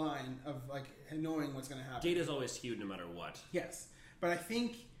line of like knowing what's going to happen. Data's always skewed no matter what. Yes. But I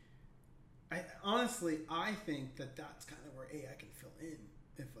think that that's kind of where AI can fill in.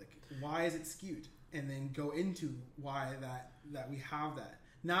 If like, why is it skewed? And then go into why that we have that.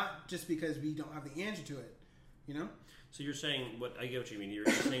 Not just because we don't have the answer to it, you know? So you're saying, I get what you mean. You're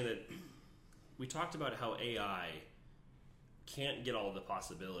saying that we talked about how AI can't get all the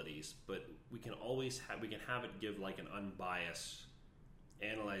possibilities, but we can have it give like an unbiased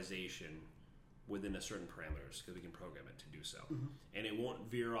analyzation within a certain parameters, because we can program it to do so. Mm-hmm. And it won't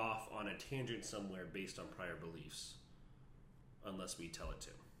veer off on a tangent somewhere based on prior beliefs unless we tell it to.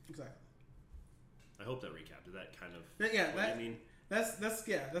 Exactly. I hope that recapped. Did that kind of what you mean? That's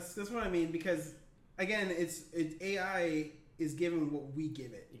what I mean, because again, it's AI is given what we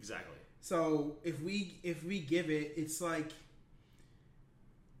give it. Exactly. So if we give it, it's like,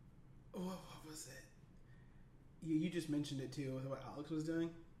 what was it? You just mentioned it too with what Alex was doing.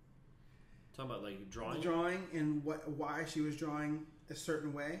 Talking about like drawing? Drawing and why she was drawing a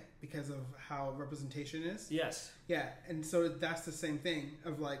certain way because of how representation is. Yes. Yeah, and so that's the same thing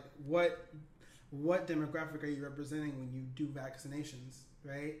of like what demographic are you representing when you do vaccinations,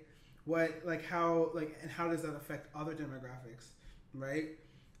 right? How does that affect other demographics, right?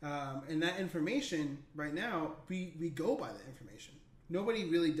 And that information right now, we go by that information. Nobody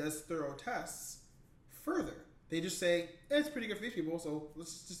really does thorough tests further. They just say it's pretty good for these people, so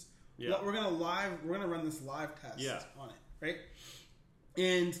let's just we're gonna run this live test on it, right?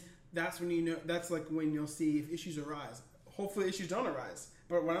 And that's when that's like when you'll see if issues arise. Hopefully issues don't arise.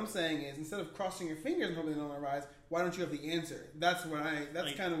 But what I'm saying is, instead of crossing your fingers and hoping they don't arise, why don't you have the answer? That's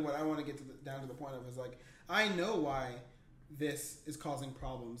kind of what I want to get down to the point of, is like, I know why this is causing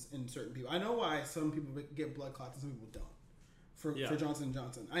problems in certain people. I know why some people get blood clots and some people don't. For Johnson &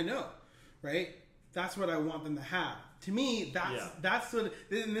 Johnson. I know, right? That's what I want them to have. To me, that's what,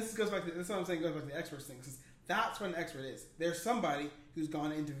 and this goes back to, this is what I'm saying, goes back to the experts thing. That's what an expert is. There's somebody who's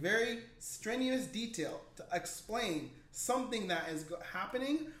gone into very strenuous detail to explain something that is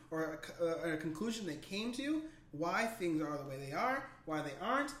happening, or a conclusion they came to, why things are the way they are, why they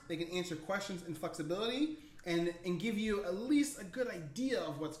aren't. They can answer questions in flexibility and give you at least a good idea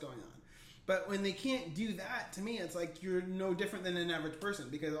of what's going on. But when they can't do that, to me, it's like you're no different than an average person,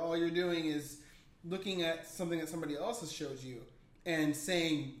 because all you're doing is looking at something that somebody else has showed you and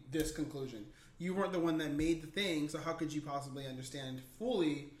saying this conclusion. You weren't the one that made the thing, so how could you possibly understand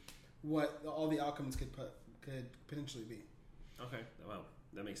fully what all the outcomes could potentially be? Okay, well,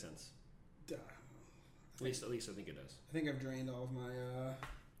 that makes sense. At least I think it does. I think I've drained all of my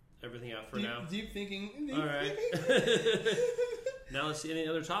everything out for now. Deep thinking. All right. Now let's see any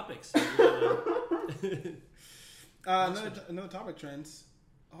other topics. Another topic, trends.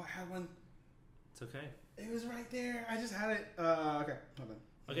 Oh, I had one. It's okay. It was right there. I just had it. Okay, hold on.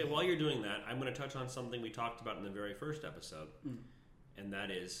 Okay, while you're doing that, I'm going to touch on something we talked about in the very first episode, and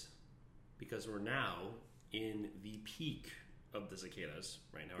that is, because we're now in the peak of the cicadas,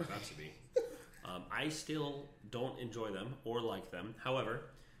 right now, about to be. I still don't enjoy them or like them.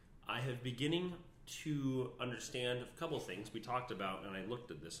 However, I have beginning to understand a couple of things we talked about, and I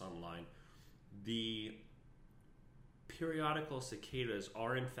looked at this online. The periodical cicadas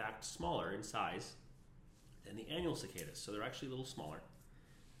are in fact smaller in size than the annual cicadas. So they're actually a little smaller.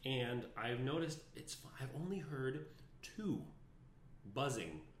 And I've noticed I've only heard 2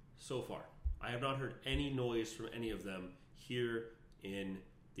 buzzing so far. I have not heard any noise from any of them here in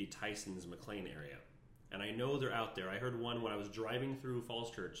the Tysons McLean area. And I know they're out there. I heard one when I was driving through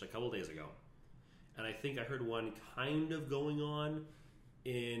Falls Church a couple days ago. And I think I heard one kind of going on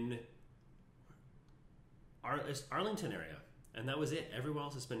in Arlington area. And that was it. Everyone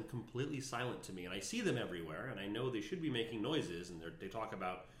else has been completely silent to me. And I see them everywhere, and I know they should be making noises. And they talk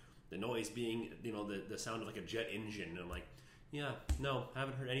about the noise being, the sound of like a jet engine. And I'm like, yeah, no,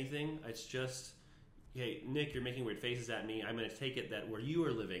 haven't heard anything. It's just, hey, Nick, you're making weird faces at me. I'm going to take it that where you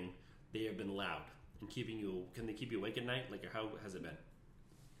are living, they have been loud and can they keep you awake at night? Like, how has it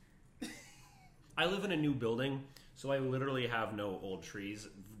been? I live in a new building, so I literally have no old trees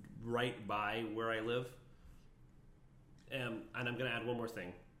right by where I live. And I'm going to add one more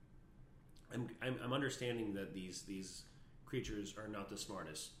thing. I'm understanding that these creatures are not the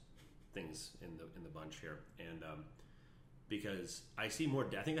smartest things in the bunch here, and because I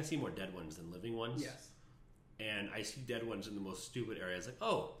think I see more dead ones than living ones. Yes. And I see dead ones in the most stupid areas. Like,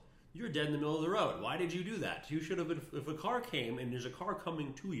 oh, you're dead in the middle of the road. Why did you do that? You should have been. If a car came and there's a car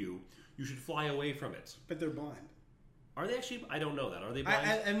coming to you, you should fly away from it. But they're blind. Are they actually? I don't know that. Are they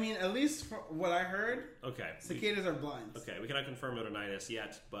blind? I mean, at least from what I heard, okay, cicadas are blind. Okay, we cannot confirm otonitis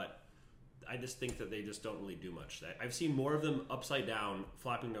yet, but I just think that they just don't really do much. I've seen more of them upside down,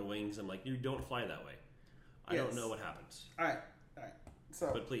 flapping their wings. I'm like, you don't fly that way. I don't know what happens. All right. So,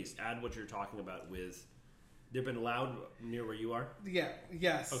 but please add what you're talking about with. They've been loud near where you are. Yeah.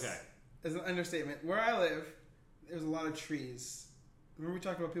 Yes. Okay. As an understatement, where I live, there's a lot of trees. Remember we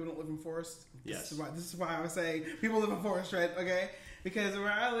talked about people don't live in forests? Yes. This is why I was saying people live in forests, right? Okay. Because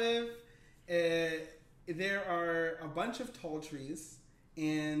where I live, there are a bunch of tall trees,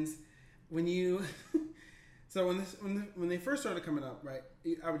 and when you, so when they first started coming up, right,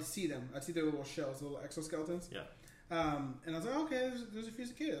 I would see them. I'd see their little shells, little exoskeletons. Yeah. And I was like, okay, there's a few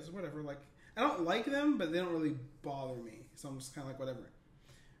cicadas, whatever. Like, I don't like them, but they don't really bother me. So I'm just kind of like, whatever,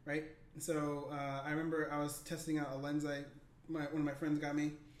 right? So I remember I was testing out a lens one of my friends got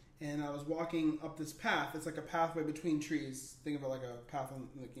me, and I was walking up this path. It's like a pathway between trees. Think of it like a path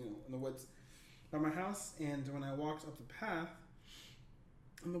in the woods by my house. And when I walked up the path,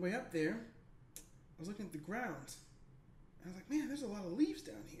 on the way up there, I was looking at the ground. I was like, man, there's a lot of leaves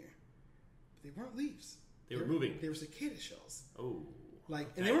down here. But they weren't leaves. They were moving. They were cicada shells. Oh. Like,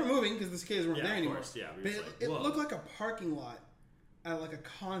 and they weren't moving because the cicadas weren't there anymore. Course, yeah, but it looked like a parking lot at like a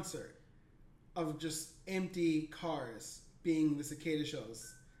concert of just empty cars being the cicada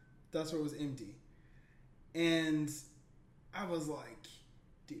shells. That's where it was empty. And I was like,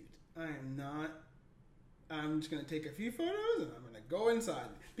 dude, I'm just going to take a few photos and I'm going to go inside.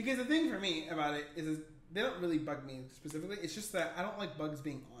 Because the thing for me about it is they don't really bug me specifically. It's just that I don't like bugs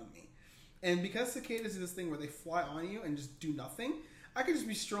being on me. And because cicadas do this thing where they fly on you and just do nothing, I could just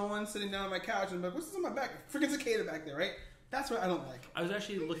be strolling, sitting down on my couch and be like, what's this on my back? Freaking cicada back there, right? That's what I don't like. I was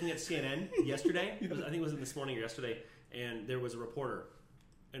actually looking at CNN yesterday. I think it was this morning or yesterday, and there was a reporter,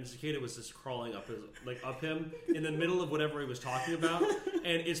 and a cicada was just crawling up him in the middle of whatever he was talking about,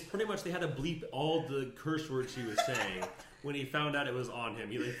 and it's pretty much they had to bleep all the curse words he was saying when he found out it was on him.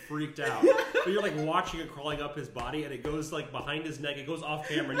 He freaked out. But you're watching it crawling up his body, and it goes behind his neck. It goes off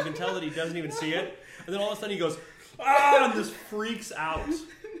camera, and you can tell that he doesn't even see it. And then all of a sudden he goes, ah, and just freaks out.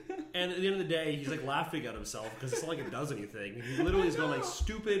 And at the end of the day, he's laughing at himself because it's not like it does anything. He literally is going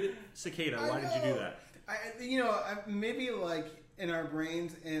stupid cicada. Why did you do that? Maybe in our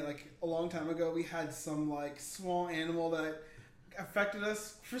brains, and a long time ago, we had some small animal that affected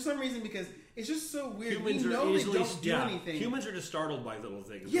us for some reason because it's just so weird. Humans we know they don't do anything. Humans are just startled by little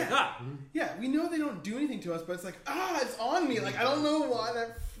things. Yeah, yeah, we know they don't do anything to us, but it's it's on me. I don't know why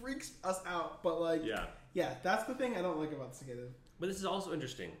that freaks us out, but yeah, that's the thing I don't like about cicadas. But this is also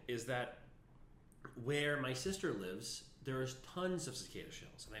interesting, is that where my sister lives, there's tons of cicada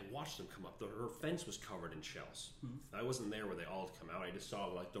shells, and I watched them come up. Her fence was covered in shells. Mm-hmm. I wasn't there where they all had come out. I just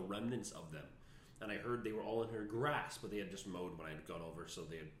saw the remnants of them, and I heard they were all in her grass, but they had just mowed when I had gone over, so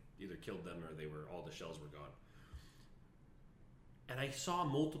they had either killed them or all the shells were gone. And I saw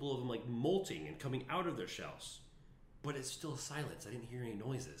multiple of them molting and coming out of their shells, but it's still silence. I didn't hear any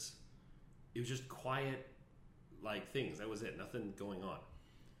noises. It was just quiet. Things. That was it. Nothing going on.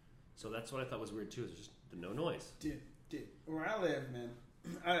 So that's what I thought was weird too. Is just no noise. Dude. Where I live, man.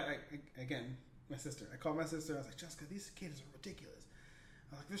 Again, my sister. I called my sister. I was like, Jessica, these cicadas are ridiculous.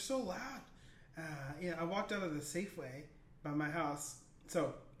 I'm like, they're so loud. I walked out of the Safeway by my house.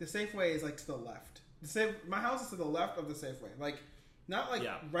 So the Safeway is to the left. My house is to the left of the Safeway. Not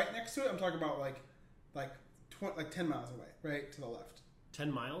right next to it. I'm talking about like 10 miles away, right to the left.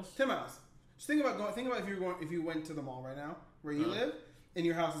 10 miles? 10 miles. Just think about if you went to the mall right now where you live, and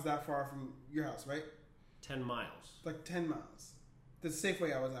your house is that far from your house, right? 10 miles. Like 10 miles. The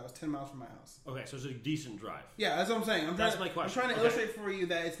Safeway I was at was 10 miles from my house. Okay, so it's a decent drive. Yeah, that's what I'm saying. That's my question. I'm trying to illustrate for you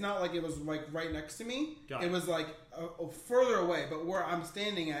that it's not like it was like right next to me. Got it was like further away, but where I'm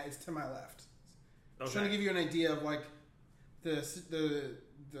standing at is to my left. I'm trying to give you an idea of like the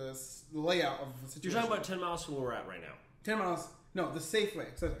layout of the situation. You're talking about 10 miles from where we're at right now. 10 miles. No, the Safeway.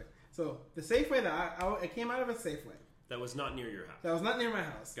 So the Safeway that I came out of a Safeway. That was not near your house. That was not near my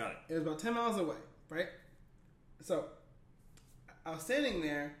house. Got it. It was about 10 miles away, right? So I was standing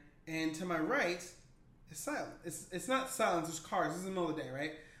there, and to my right, it's silent. It's not silent. There's cars. This is the middle of the day,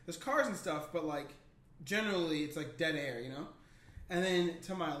 right? There's cars and stuff, but like generally it's like dead air, you know. And then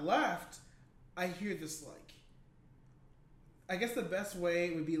to my left, I hear this like. I guess the best way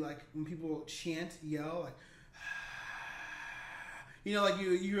would be like when people chant, yell, like. You know, like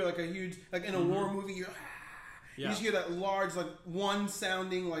you hear like a huge, like in a war movie, you just hear that large, like one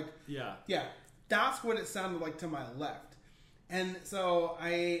sounding, like yeah. That's what it sounded like to my left, and so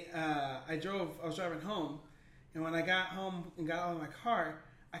I was driving home, and when I got home and got out of my car,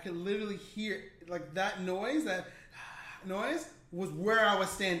 I could literally hear like that noise. That noise was where I was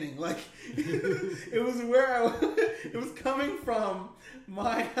standing. Like it was where it was coming from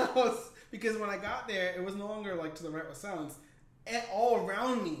my house, because when I got there, it was no longer like to the right with silence. And all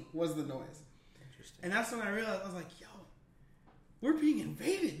around me was the noise. Interesting. And that's when I realized, I was like, yo, we're being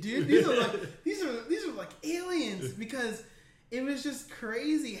invaded, dude. These are like aliens, because it was just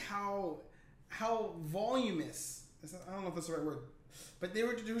crazy how voluminous. I don't know if that's the right word, but there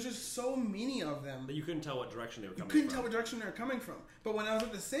was just so many of them that you couldn't tell what direction they were coming from. You couldn't tell what direction they were coming from. But when I was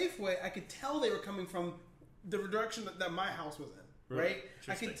at the Safeway, I could tell they were coming from the direction that my house was in. Right?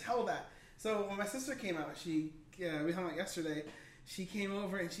 I could tell that. So when my sister came out, we hung out yesterday. She came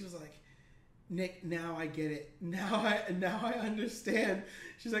over and she was like, "Nick, now I get it. Now I understand."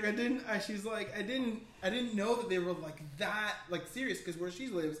 She's like, I didn't know that they were like that, like serious, because where she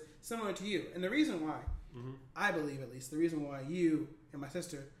lives, similar to you. And the reason why, I believe at least, the reason why you and my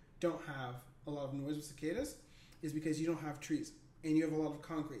sister don't have a lot of noise with cicadas is because you don't have trees and you have a lot of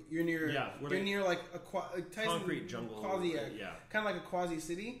concrete. You're near near like a Tyson concrete jungle, quasi, kind of like a quasi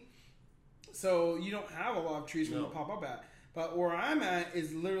city. So you don't have a lot of trees to pop up at. But where I'm at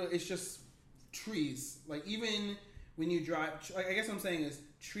is literally, it's just trees. Like even when you drive, I guess what I'm saying is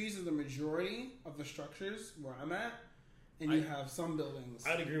trees are the majority of the structures where I'm at. And you have some buildings.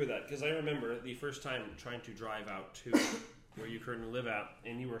 I'd agree with that, because I remember the first time trying to drive out to where you currently live at,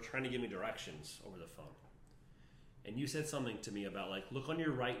 and you were trying to give me directions over the phone. And you said something to me about like, look on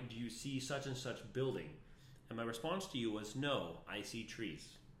your right, do you see such and such building? And my response to you was, no, I see trees.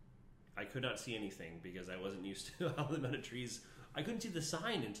 I could not see anything because I wasn't used to how the amount of trees. I couldn't see the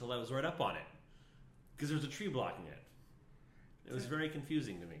sign until I was right up on it, because there was a tree blocking it. It was very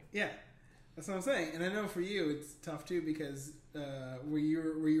confusing to me. Yeah, that's what I'm saying. And I know for you it's tough too, because where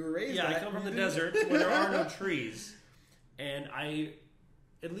you were raised. Yeah, I come from the desert where there are no trees, and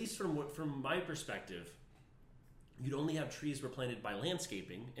at least from my perspective, you'd only have trees were planted by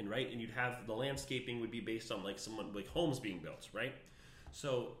landscaping, and you'd have the landscaping would be based on like homes being built, right?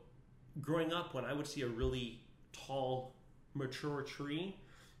 So growing up, when I would see a really tall, mature tree,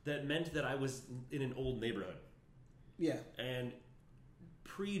 that meant that I was in an old neighborhood. Yeah. And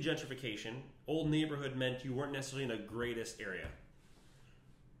pre-gentrification, old neighborhood meant you weren't necessarily in the greatest area.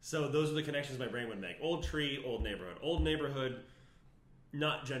 So those are the connections my brain would make. Old tree, old neighborhood. Old neighborhood,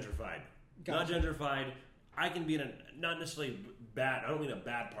 not gentrified. Gotcha. Not gentrified. I can be in a, not necessarily bad, I don't mean a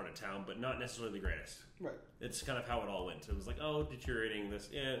bad part of town, but not necessarily the greatest. Right. It's kind of how it all went. It was like, oh, deteriorating this,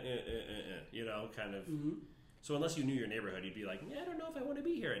 you know, kind of. Mm-hmm. So unless you knew your neighborhood, you'd be like, yeah, I don't know if I want to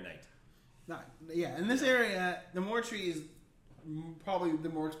be here at night. In this area, the more trees, probably the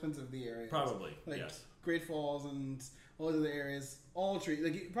more expensive the area is. Probably, like yes. Great Falls and all those other areas, all trees.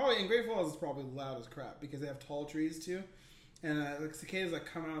 Like probably in Great Falls is probably loud as crap because they have tall trees too, and like cicadas that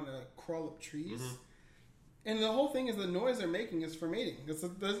come out and they like crawl up trees. Mm-hmm. And the whole thing is the noise they're making is for mating.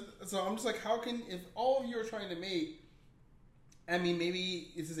 So I'm just like, how can, if all of you are trying to mate, I mean,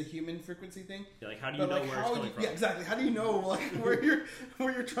 maybe this is a human frequency thing. Yeah, like how do you know where it's coming from? Yeah, exactly. How do you know like where you're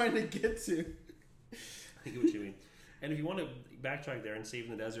trying to get to? I get what you mean. And if you want to backtrack there and save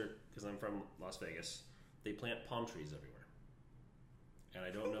in the desert, because I'm from Las Vegas, they plant palm trees everywhere. And I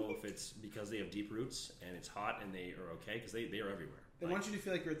don't know if it's because they have deep roots and it's hot and they are okay, because they are everywhere. They want you to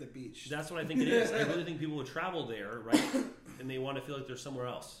feel like you're at the beach. That's what I think it is. I really think people would travel there, right? And they want to feel like they're somewhere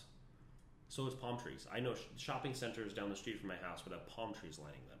else. So it's palm trees. I know shopping centers down the street from my house would have palm trees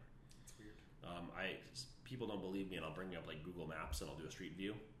lining them. That's weird. people don't believe me, and I'll bring up like Google Maps and I'll do a street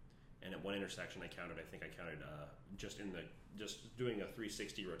view. And at one intersection, I counted just doing a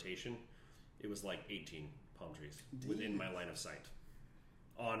 360 rotation, it was like 18 palm trees within my line of sight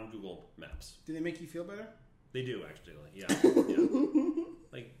on Google Maps. Do they make you feel better? They do, actually. Yeah.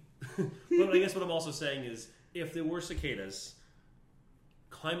 Like, but I guess what I'm also saying is, if there were cicadas,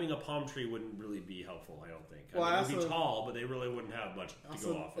 climbing a palm tree wouldn't really be helpful, I don't think. Well, I mean, it would be tall, but they really wouldn't have much to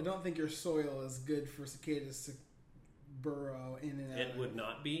go off of. I don't think your soil is good for cicadas to burrow in and out. It would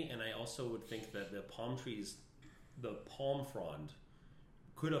not be, and I also would think that the palm trees, the palm frond,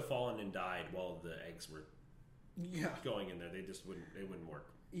 could have fallen and died while the eggs were going in there. They wouldn't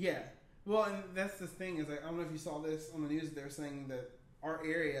work. Yeah. Well, and that's the thing is, I don't know if you saw this on the news. They're saying that our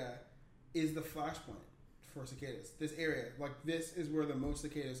area is the flashpoint for cicadas. This area, like this, is where the most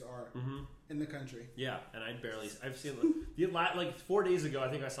cicadas are in the country. Yeah, and I've seen like 4 days ago. I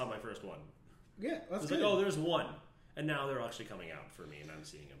think I saw my first one. Yeah, that's good. Like, oh, there's one, and now they're actually coming out for me, and I'm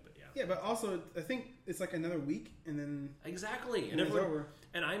seeing them. But yeah. Yeah, but also I think it's like another week, and then exactly, and it's over.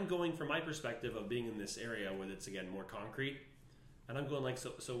 And I'm going from my perspective of being in this area where it's again more concrete, and I'm going like,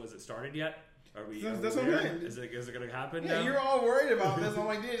 so was it started yet? Are we? That's what I'm saying. Is it going to happen? Yeah, now? You're all worried about this. I'm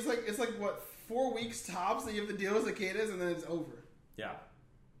like, dude, it's like what, 4 weeks tops that you have to deal with cicadas, and then it's over. Yeah,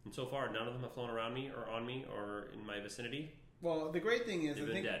 and so far none of them have flown around me or on me or in my vicinity. Well, the great thing is, They've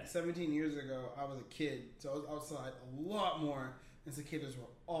I think dead. 17 years ago, I was a kid, so I was outside a lot more, and cicadas were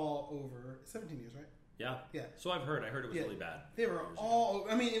all over. 17 years, right? Yeah. Yeah. So I've heard. I heard it was really bad. They were all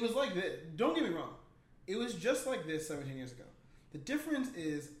over. I mean, it was like this. Don't get me wrong. It was just like this 17 years ago. The difference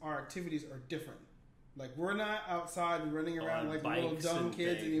is our activities are different. Like, we're not outside running around like little dumb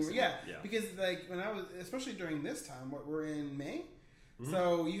kids anymore. Yeah. Because, like, when I was, especially during this time, we're in May,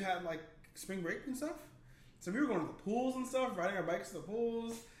 so you had, like, spring break and stuff. So we were going to the pools and stuff, riding our bikes to the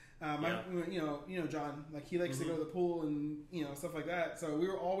pools. You know, John, like, he likes to go to the pool and, you know, stuff like that. So we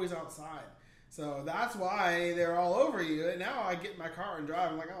were always outside. So that's why they're all over you. And now I get in my car and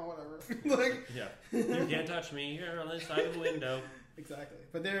drive. I'm like, oh, whatever. Like, you can't touch me. You're on the side of the window. Exactly.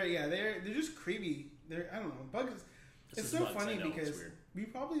 But they're just creepy. I don't know, bugs. It's so funny because we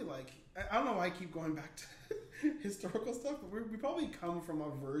probably like, I don't know why I keep going back to historical stuff, but we probably come from a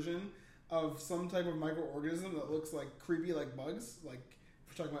version of some type of microorganism that looks like creepy like bugs. Like,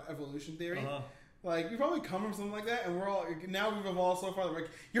 if we're talking about evolution theory. Like, we probably come from something like that, and we're all, now we've evolved so far that we're like,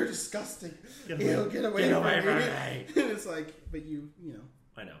 you're disgusting. Get away from me. And it's like, but you know.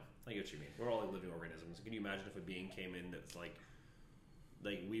 I know. I get what you mean. We're all like living organisms. Can you imagine if a being came in that's like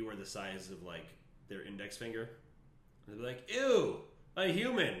we were the size of like their index finger? And they'd be like, ew, a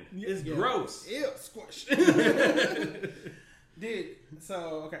human is gross. Ew, squish. Dude,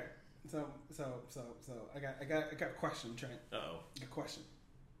 so, okay. So, I got a question, Trent. Uh-oh. A question.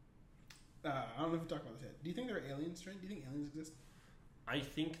 I don't know if we talked about this yet. Do you think there are aliens, Trent? Do you think aliens exist? I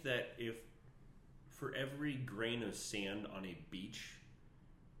think that if for every grain of sand on a beach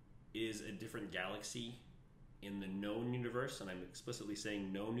is a different galaxy in the known universe, and I'm explicitly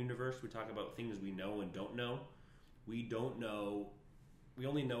saying known universe, we talk about things we know and don't know. We don't know, we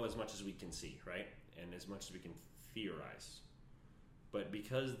only know as much as we can see, right? And as much as we can theorize. But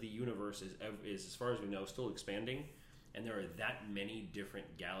because the universe is, as far as we know, still expanding, and there are that many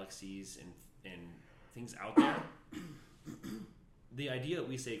different galaxies and things out there, the idea that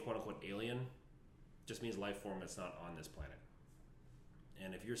we say quote-unquote alien just means life form that's not on this planet.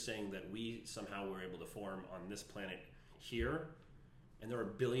 And if you're saying that we somehow were able to form on this planet here, and there are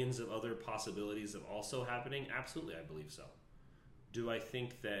billions of other possibilities of also happening, absolutely, I believe so. Do I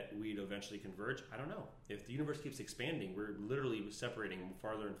think that we'd eventually converge? I don't know. If the universe keeps expanding, we're literally separating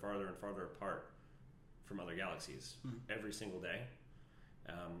farther and farther and farther apart from other galaxies every single day.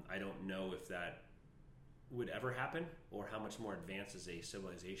 I don't know if that would ever happen, or how much more advanced as a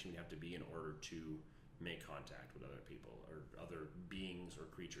civilization we have to be in order to make contact with other people or other beings or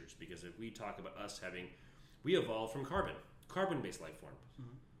creatures. Because if we talk about us we evolved from carbon-based life forms.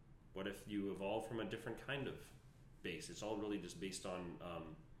 What if you evolve from a different kind of base? It's all really just based on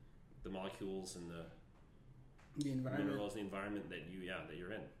the molecules and the minerals, the environment that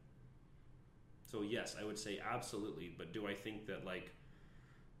you're in. So yes, I would say absolutely. But do I think that like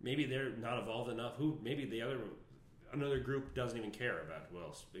maybe they're not evolved enough? Maybe another group doesn't even care about who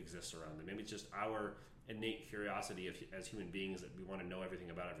else exists around them. Maybe it's just our innate curiosity as human beings that we want to know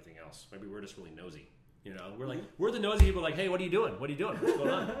everything about everything else. Maybe we're just really nosy. You know, we're the nosy people. Like, hey, what are you doing? What are you doing? What's going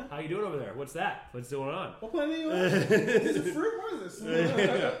on? How are you doing over there? What's that? What's going on? What planet are you on? Is it fruit? What is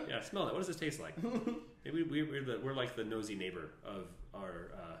this? Yeah, smell it. What does this taste like? Maybe we're like the nosy neighbor of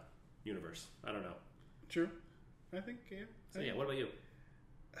our universe. I don't know. True. I think, yeah. So yeah, what about you?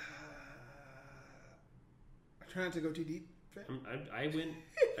 Try not to go too deep. I went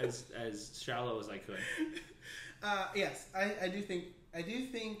as shallow as I could. Yes, I do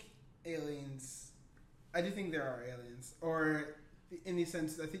think aliens. I do think there are aliens, or in the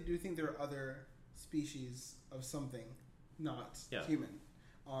sense, do think there are other species of something, not human,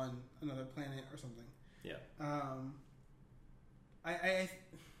 on another planet or something. Yeah.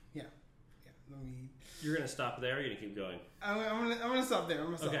 Yeah. Let me. You're gonna stop there. Or you're gonna keep going. I'm gonna stop there.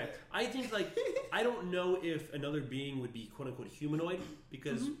 Okay. I think I don't know if another being would be quote unquote humanoid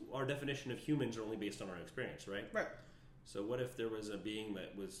because our definition of humans are only based on our experience, right? Right. So what if there was a being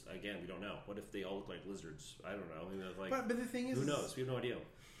that was, again, we don't know. What if they all look like lizards? I don't know. But the thing is, who knows? We have no idea.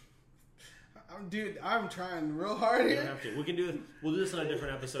 Dude, I'm trying real hard here. You don't have to. We can do this. We'll do this on a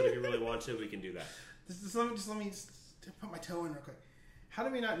different episode if you really want to. We can do that. Let me put my toe in real quick. How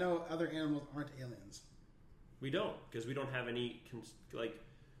do we not know other animals aren't aliens? We don't, because we don't have any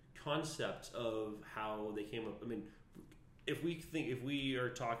concept of how they came up. I mean, if we are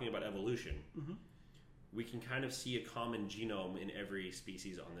talking about evolution, we can kind of see a common genome in every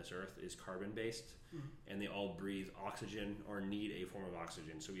species on this earth is carbon based, and they all breathe oxygen or need a form of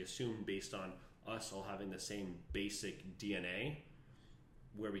oxygen. So we assume based on us all having the same basic DNA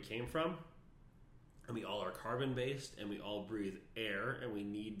where we came from, and we all are carbon based, and we all breathe air, and we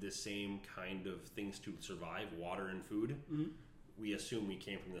need the same kind of things to survive, water and food. We assume we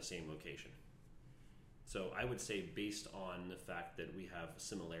came from the same location. So I would say based on the fact that we have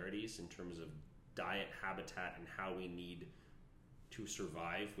similarities in terms of diet, habitat, and how we need to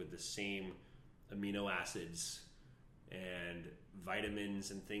survive with the same amino acids and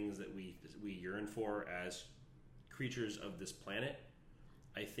vitamins and things that we yearn for as creatures of this planet,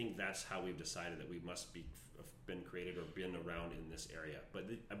 I think that's how we've decided that we must have been created or been around in this area. But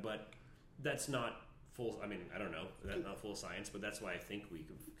that's not full. I mean, I don't know. That's not full science, but that's why I think we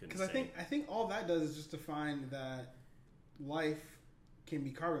can. Because I think all that does is just define that life can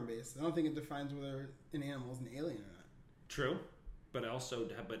be carbon based. I don't think it defines whether an animal is an alien or not. True, but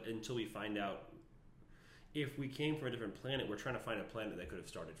until we find out if we came from a different planet, we're trying to find a planet that could have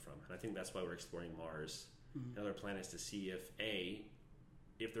started from, and I think that's why we're exploring Mars and other planets to see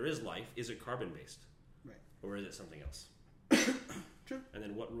if there is life, is it carbon based, right, or is it something else? True. And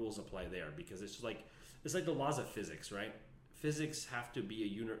then what rules apply there? Because it's like the laws of physics, right? Physics have to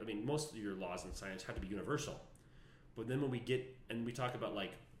be most of your laws in science have to be universal. But then when we talk about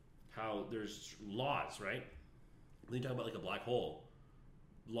how there's laws, right? When you talk about a black hole,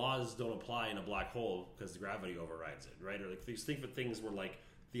 laws don't apply in a black hole because the gravity overrides it, right? Or these things where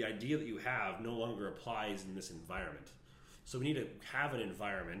the idea that you have no longer applies in this environment. So we need to have an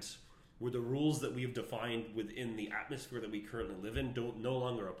environment where the rules that we've defined within the atmosphere that we currently live in no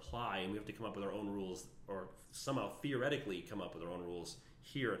longer apply, and we have to come up with our own rules, or somehow theoretically come up with our own rules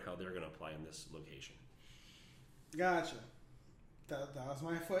here and how they're going to apply in this location. Gotcha. That was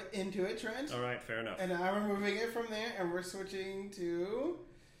my foot into it, Trent. All right, fair enough. And now we're moving it from there, and we're switching to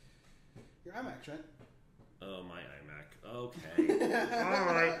your iMac, Trent. Oh, my iMac. Okay. All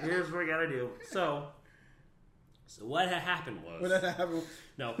right, here's what we got to do. So what had happened was... What had happened?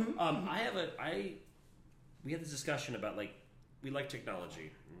 No, we had this discussion about, we like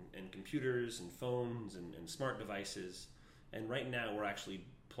technology and computers and phones and smart devices. And right now we're actually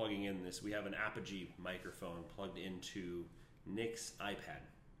plugging in this. We have an Apogee microphone plugged into Nick's iPad.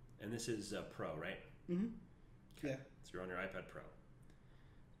 And this is Pro, right? Mm-hmm. Okay. Yeah. So you're on your iPad Pro.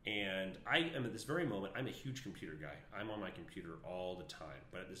 And I am at this very moment, I'm a huge computer guy. I'm on my computer all the time.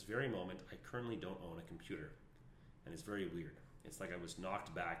 But at this very moment, I currently don't own a computer. And it's very weird. It's like I was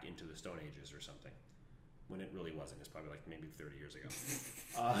knocked back into the Stone Ages or something, when it really wasn't. It's probably maybe 30 years ago.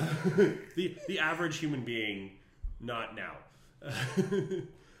 The average human being, not now.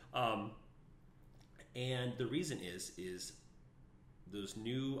 And the reason is those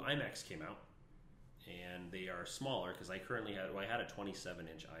new iMacs came out, and they are smaller because I had a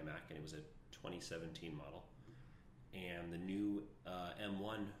 27-inch iMac, and it was a 2017 model, and the new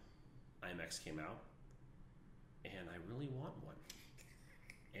M1 iMacs came out. And I really want one.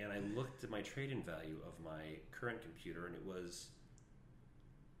 And I looked at my trade-in value of my current computer, and it was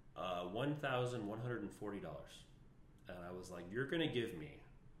 $1,140. And I was like, you're going to give me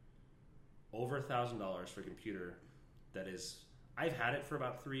over $1,000 for a computer that is... I've had it for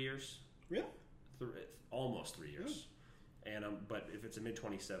about 3 years. Really? Almost 3 years. And but if it's a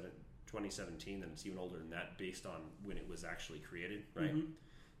mid-2017, then it's even older than that based on when it was actually created, right? Mm-hmm.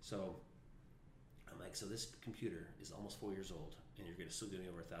 So... I'm like, so this computer is almost 4 years old, and you're going to still give me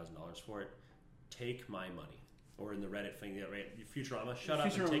over $1,000 for it. Take my money. Or in the Reddit thing, right? Futurama, shut up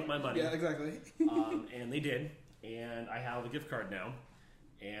and take my money. Yeah, exactly. And they did, and I have a gift card now.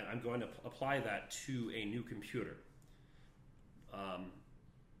 and I'm going to apply that to a new computer.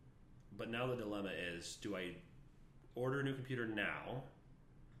 But now the dilemma is, do I order a new computer now,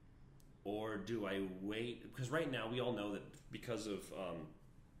 or do I wait? Because right now we all know that because of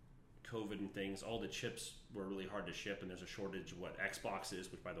COVID and things, all the chips were really hard to ship, and there's a shortage of what Xbox is,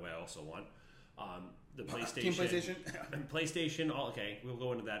 which by the way I also want. The PlayStation, Team PlayStation, and PlayStation. Okay, we'll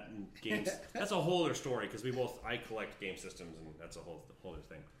go into that in games. That's a whole other story because I collect game systems, and that's a whole other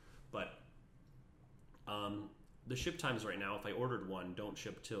thing. But the ship times right now, if I ordered one, don't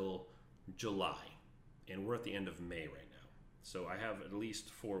ship till July, and we're at the end of May right now. So I have at least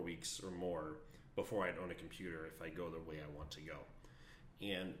 4 weeks or more before I'd own a computer if I go the way I want to go.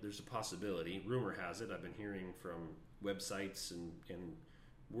 And there's a possibility, rumor has it, I've been hearing from websites and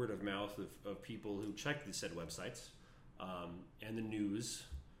word of mouth of people who check the said websites and the news,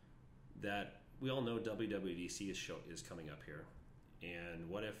 that we all know WWDC is coming up here. And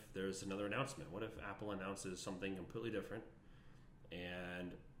what if there's another announcement? What if Apple announces something completely different?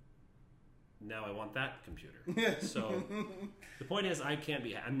 And now I want that computer. So the point is,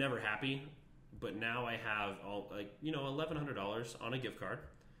 I'm never happy, but now I have $1,100 on a gift card,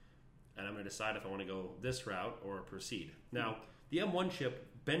 and I'm going to decide if I want to go this route or proceed. Now, the M1 chip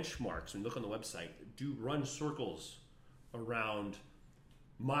benchmarks, when you look on the website, do run circles around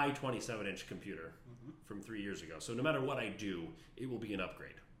my 27-inch computer from 3 years ago. So no matter what I do, it will be an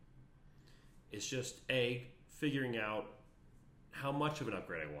upgrade. It's just figuring out how much of an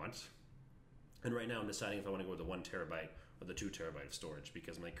upgrade I want. And right now I'm deciding if I want to go with the 1 terabyte or the 2 terabyte of storage,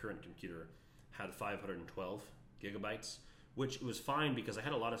 because my current computer had 512 gigabytes, which was fine because I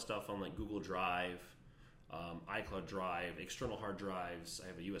had a lot of stuff on like Google Drive, iCloud Drive, external hard drives. I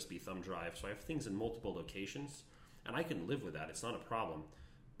have a USB thumb drive, so I have things in multiple locations, and I can live with that. It's not a problem.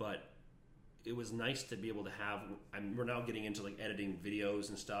 But it was nice to be able to have. We're now getting into like editing videos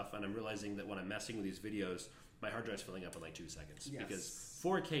and stuff, and I'm realizing that when I'm messing with these videos, my hard drive's filling up in like 2 seconds. Yes. Because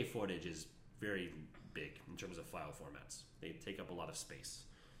 4K footage is very big in terms of file formats. They take up a lot of space.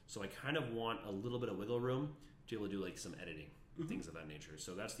 So I kind of want a little bit of wiggle room to be able to do like some editing, things of that nature.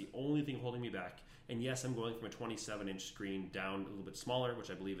 So that's the only thing holding me back. And yes, I'm going from a 27-inch screen down a little bit smaller,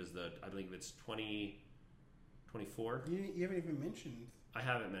 which I believe it's 24. You haven't even mentioned. I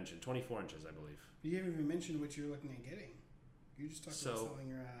haven't mentioned 24 inches, I believe. You haven't even mentioned what you're looking at getting. You just talked about selling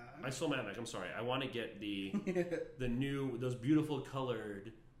your. I sold my iMac. I'm sorry. I want to get the those beautiful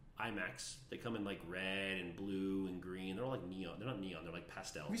colored iMacs. They come in like red and blue and green. They're all like neon. They're not neon. They're like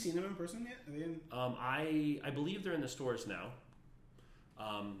pastels. Have you seen them in person yet? Are they in? I believe they're in the stores now.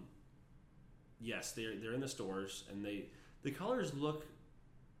 Yes, they're in the stores, and the colors look.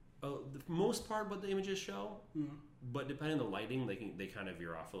 The most part what the images show, but depending on the lighting, they kind of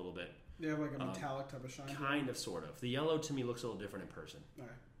veer off a little bit. They have like a metallic type of shine. Kind of, sort of. The yellow to me looks a little different in person Okay.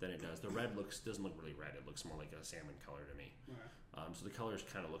 than it does. The red doesn't look really red. It looks more like a salmon color to me. Okay. So the colors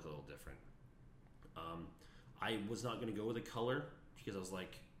kind of look a little different. I was not going to go with a color because I was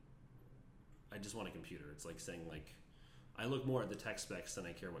like, I just want a computer. It's like saying like, I look more at the tech specs than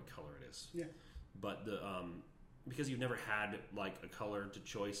I care what color it is. Yeah. But because you've never had like a color to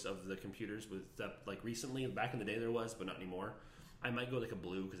choice of the computers with that, like recently, back in the day there was, but not anymore. I might go like a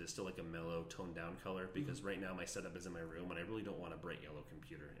blue because it's still like a mellow toned down color, because right now my setup is in my room and I really don't want a bright yellow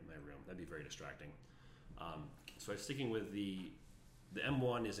computer in my room. That'd be very distracting. So I'm sticking with the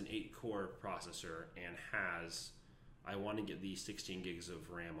M1 is an 8-core processor and I want to get the 16 gigs of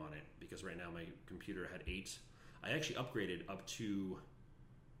RAM on it, because right now my computer had 8. I actually upgraded up to,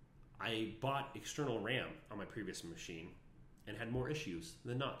 I bought external RAM on my previous machine and had more issues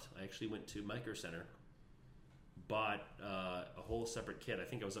than not. I actually went to Micro Center, bought a whole separate kit. I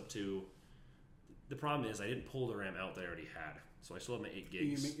think I was up to, the problem is I didn't pull the RAM out that I already had. So I still have my 8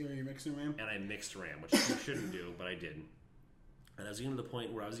 gigs. Are you mixing RAM? And I mixed RAM, which you shouldn't do, but I didn't. And I was getting to the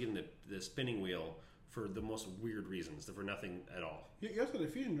point where I was getting the spinning wheel for the most weird reasons, for nothing at all. You also had a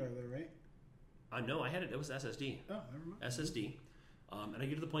Fusion drive there, right? No, I had it. It was SSD. Oh, never mind. SSD. And I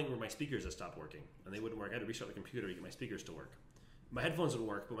get to the point where my speakers had stopped working, and they wouldn't work. I had to restart the computer to get my speakers to work. My headphones would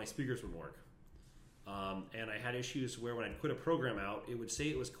work, but my speakers wouldn't work. And I had issues where when I'd quit a program out, it would say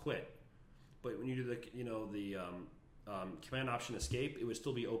it was quit, but when you do the command option escape, it would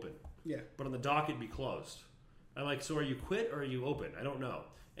still be open. Yeah. But on the dock, it'd be closed. I'm like, so are you quit or are you open? I don't know.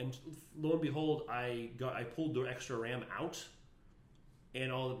 And lo and behold, I pulled the extra RAM out,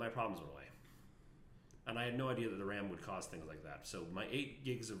 and all of my problems went away. And I had no idea that the RAM would cause things like that. So my 8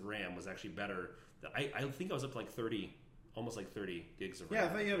 gigs of RAM was actually better. I think I was up to like 30, almost like 30 gigs of RAM. Yeah,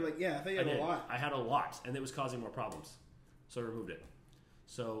 I thought you had a lot. I had a lot, and it was causing more problems. So I removed it.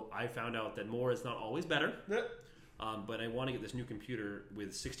 So I found out that more is not always better. But I want to get this new computer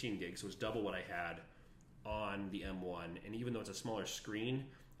with 16 gigs, so it's double what I had on the M1. And even though it's a smaller screen,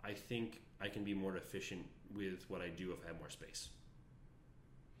 I think I can be more efficient with what I do if I have more space.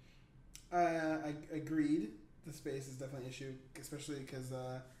 I agreed. The space is definitely an issue, especially because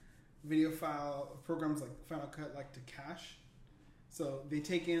video file programs like Final Cut like to cache. So they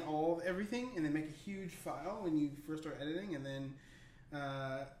take in everything and they make a huge file when you first start editing, and then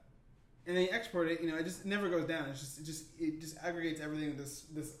you export it. It just never goes down. It just aggregates everything in this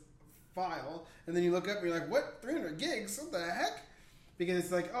file, and then you look up and you're like, what? 300 gigs? What the heck? Because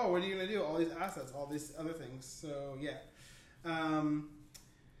it's like, oh, what are you gonna do? All these assets, all these other things. So yeah,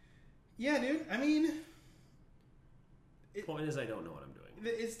 yeah, dude. I mean, point is, I don't know what I'm doing.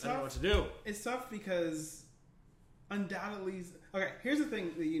 It's tough. I don't know what to do. It's tough because undoubtedly. Okay, here's the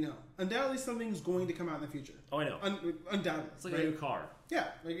thing that undoubtedly something's going to come out in the future. Oh, I know. Undoubtedly. It's like a new car. Yeah,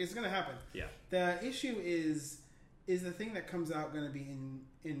 like it's going to happen. Yeah. The issue is the thing that comes out going to be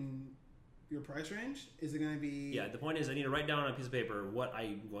in your price range? Is it going to be... Yeah, the point is I need to write down on a piece of paper what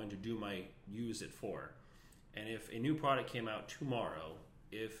I'm going to use it for. And if a new product came out tomorrow,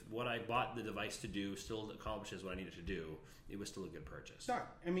 if what I bought the device to do still accomplishes what I needed to do, it was still a good purchase.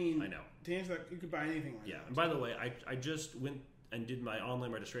 Stop. I mean... I know. To answer that, you could buy anything like that. Yeah, and by the way, I just went and did my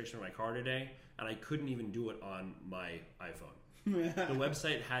online registration for my car today, and I couldn't even do it on my iPhone. The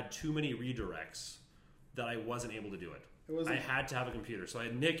website had too many redirects that I wasn't able to do it. I had to have a computer. So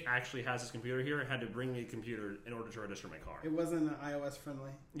Nick actually has his computer here. I had to bring a computer in order to register my car. It wasn't iOS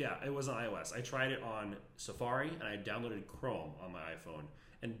friendly. Yeah, it wasn't iOS. I tried it on Safari, and I downloaded Chrome on my iPhone,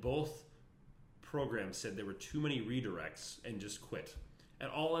 and both programs said there were too many redirects and just quit. And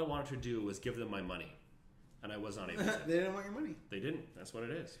all I wanted to do was give them my money. And I was not able to. They didn't want your money. They didn't. That's what it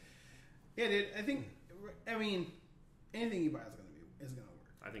is. Yeah, dude. I mean, anything you buy is gonna work.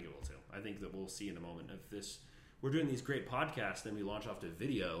 I think it will too. I think that we'll see in a moment. If we're doing these great podcasts, then we launch off to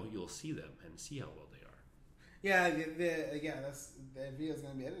video, you'll see them and see how well they are. Yeah, the video is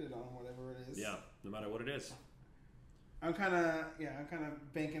gonna be edited on whatever it is. Yeah, no matter what it is. I'm kind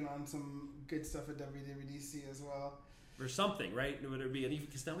of banking on some good stuff at WWDC as well. Or something, right? Would it be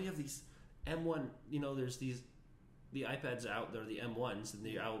because now we have these M1, there's the iPads out there, the M1s, and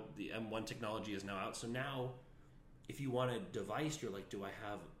the M1 technology is now out. So now, if you want a device, you're like, do I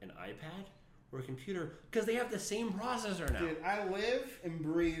have an iPad or a computer? Because they have the same processor now. Dude, I live and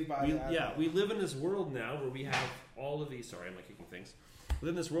breathe by the iPad. Yeah, we live in this world now where we have all of these. Sorry, I'm like kicking things. We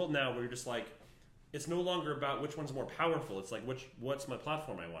live in this world now where you're just like, it's no longer about which one's more powerful. It's like, what's my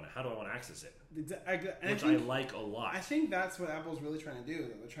platform I want? How do I want to access it? Which I like a lot. I think that's what Apple's really trying to do.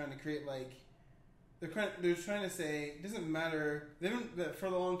 They're trying to create they're trying to say it doesn't matter. For a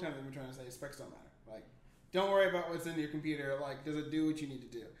long time they've been trying to say specs don't matter. Like, don't worry about what's in your computer. Like, does it do what you need to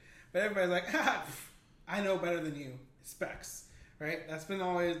do? But everybody's like, I know better than you. Specs, right? That's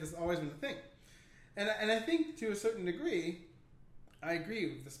always been the thing. And I think to a certain degree, I agree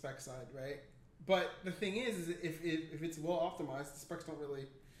with the spec side, right? But the thing is if it's well optimized, the specs don't really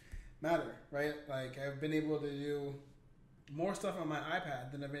matter, right? Like, I've been able to do more stuff on my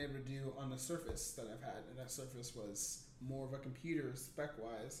iPad than I've been able to do on the Surface that I've had, and that Surface was more of a computer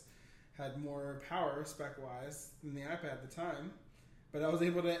spec-wise, had more power spec-wise than the iPad at the time. But I was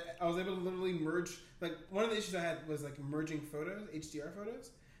able to literally merge. Like, one of the issues I had was like merging photos, HDR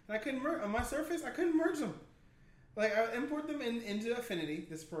photos, and I couldn't merge on my Surface. I couldn't merge them. Like, I would import them into Affinity,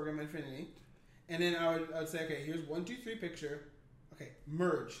 this program Affinity. And then I would say, okay, here's 1, 2, 3 picture. Okay,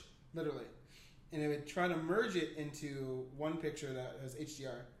 merge, literally. And it would try to merge it into one picture that was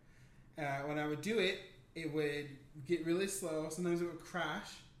HDR. When I would do it, it would get really slow. Sometimes it would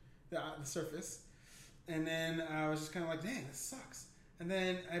crash the Surface. And then I was just kind of like, dang, this sucks. And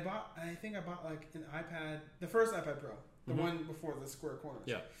then I think I bought like an iPad, the first iPad Pro, the one before the square corners.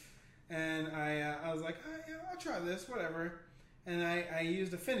 Yeah. And I was like, I'll try this, whatever. And I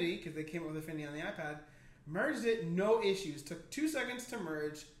used Affinity, because they came up with Affinity on the iPad. Merged it, no issues. Took 2 seconds to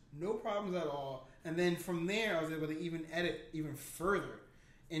merge, no problems at all. And then from there, I was able to even edit even further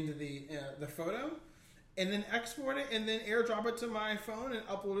into the photo. And then export it, and then airdrop it to my phone and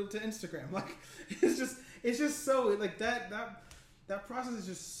upload it to Instagram. Like, it's just so, like, that process is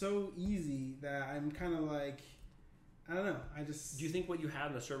just so easy that I'm kind of like, I don't know. Do you think what you had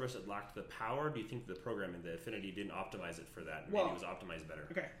in the service that lacked the power? Do you think the program in the Affinity didn't optimize it for that? Maybe it was optimized better.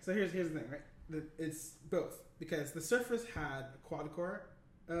 Okay, so here's the thing, right? It's both, because the Surface had a quad core.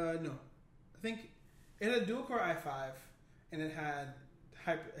 No, I think it had a dual core i5, and it had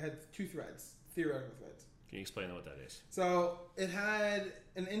 2 threads, theoretical threads. Can you explain what that is? So it had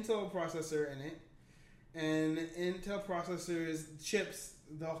an Intel processor in it, and Intel processors chips.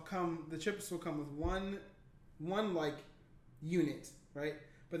 The chips will come with one like unit, right?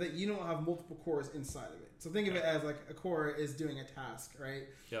 But that you don't have multiple cores inside of it. So think of it as like a core is doing a task, right?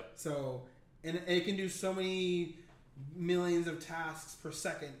 Yep. So and it can do so many millions of tasks per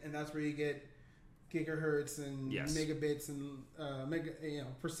second, and that's where you get gigahertz and megabits and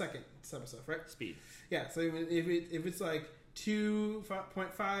per second type of stuff, right? Speed. Yeah. So if it's like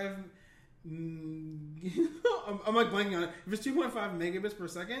 2.5, I'm like blanking on it. If it's 2.5 megabits per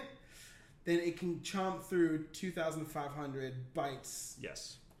second, then it can chomp through 2,500 bytes.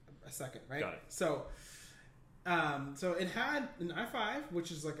 Yes. A second, right? Got it. So it had an i5,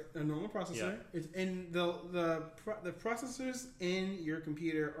 which is like a normal processor. Yeah. It's in the processors in your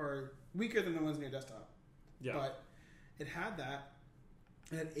computer are weaker than the ones in your desktop. Yeah. But it had that.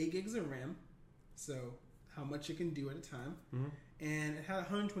 It had 8 gigs of RAM, so how much it can do at a time, and it had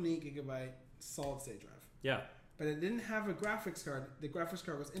 128 gigabyte solid state drive. Yeah. But it didn't have a graphics card. The graphics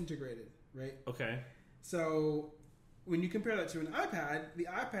card was integrated, right? Okay. So when you compare that to an iPad, the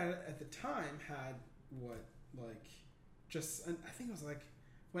iPad at the time had I think it was like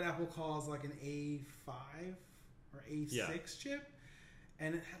what Apple calls like an A5 or A6 chip,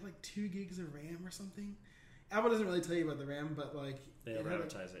 and it had like 2 gigs of RAM or something. Apple doesn't really tell you about the RAM, but like they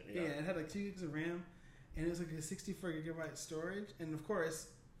advertise it. Yeah. It had like 2 gigs of RAM, and it was like a 64 gigabyte storage, and of course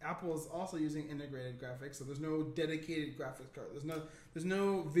Apple is also using integrated graphics, so there's no dedicated graphics card. There's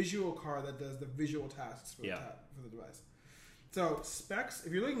no visual card that does the visual tasks for the device. So specs,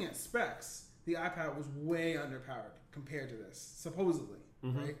 if you're looking at specs, the iPad was way underpowered compared to this, supposedly,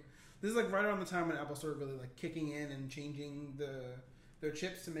 right? This is like right around the time when Apple started really like kicking in and changing their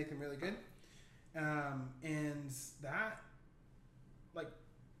chips to make them really good, and that like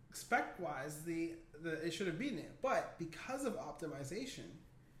spec wise, it should have beaten it, but because of optimization,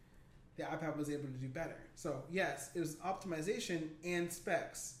 the iPad was able to do better. So yes, it was optimization and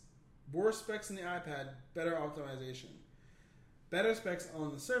specs. Worse specs in the iPad, better optimization. Better specs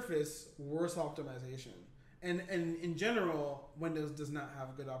on the Surface, worse optimization. And in general, Windows does not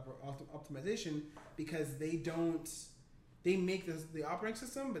have good optimization because they make the operating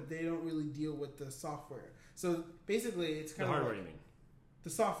system, but they don't really deal with the software. So basically, it's kind of the hardware. You mean the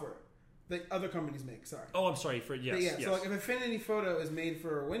software that other companies make? Sorry. Oh, I'm sorry for yes. Yes. So like if Affinity Photo is made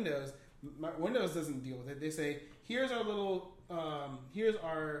for Windows, Windows doesn't deal with it. They say here's our little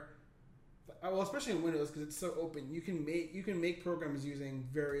well, especially in Windows because it's so open, you can make programs using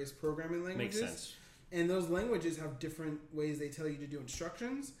various programming languages. Makes sense. And those languages have different ways they tell you to do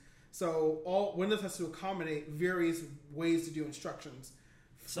instructions. So Windows has to accommodate various ways to do instructions.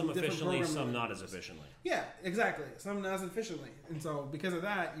 Some efficiently, some not as efficiently. Yeah, exactly. Some not as efficiently. And so because of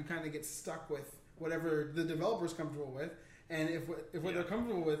that, you kind of get stuck with whatever the developer's comfortable with. And if what they're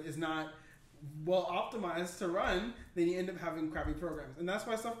comfortable with is not well optimized to run, then you end up having crappy programs. And that's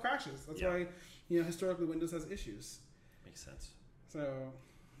why stuff crashes. That's why, historically Windows has issues. Makes sense. So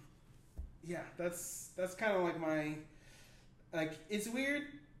yeah, that's kind of like my it's weird.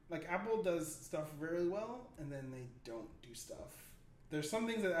 Like Apple does stuff really well, and then they don't do stuff. There's some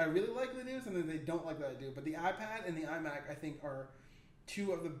things that I really like they do, some things they don't like that I do. But the iPad and the iMac, I think, are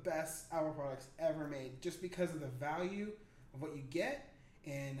two of the best Apple products ever made, just because of the value of what you get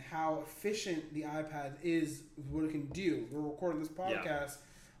and how efficient the iPad is with what it can do. We're recording this podcast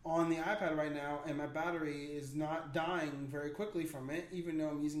on the iPad right now, and my battery is not dying very quickly from it, even though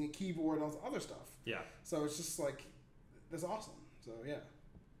I'm using a keyboard and all this other stuff. Yeah. So it's just like, that's awesome. So yeah.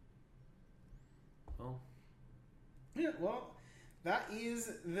 Well. Yeah, well, that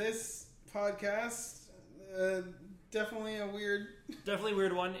is this podcast. Definitely a weird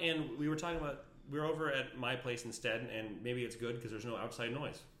one, and we were talking about, we're over at my place instead, and maybe it's good because there's no outside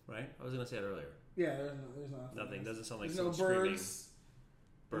noise, right? I was going to say that earlier. Yeah, there's nothing. Doesn't sound like there's some no birds.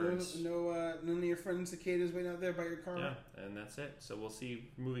 Birds. None of your friends cicadas waiting out there by your car. Yeah, and that's it. So we'll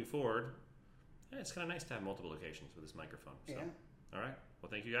see moving forward. Yeah, it's kind of nice to have multiple locations with this microphone. So. Yeah. All right. Well,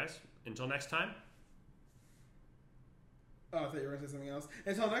 thank you guys. Until next time. Oh, I thought you were going to say something else.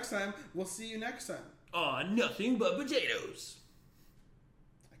 Until next time, we'll see you next time. On Nothing But Potatoes.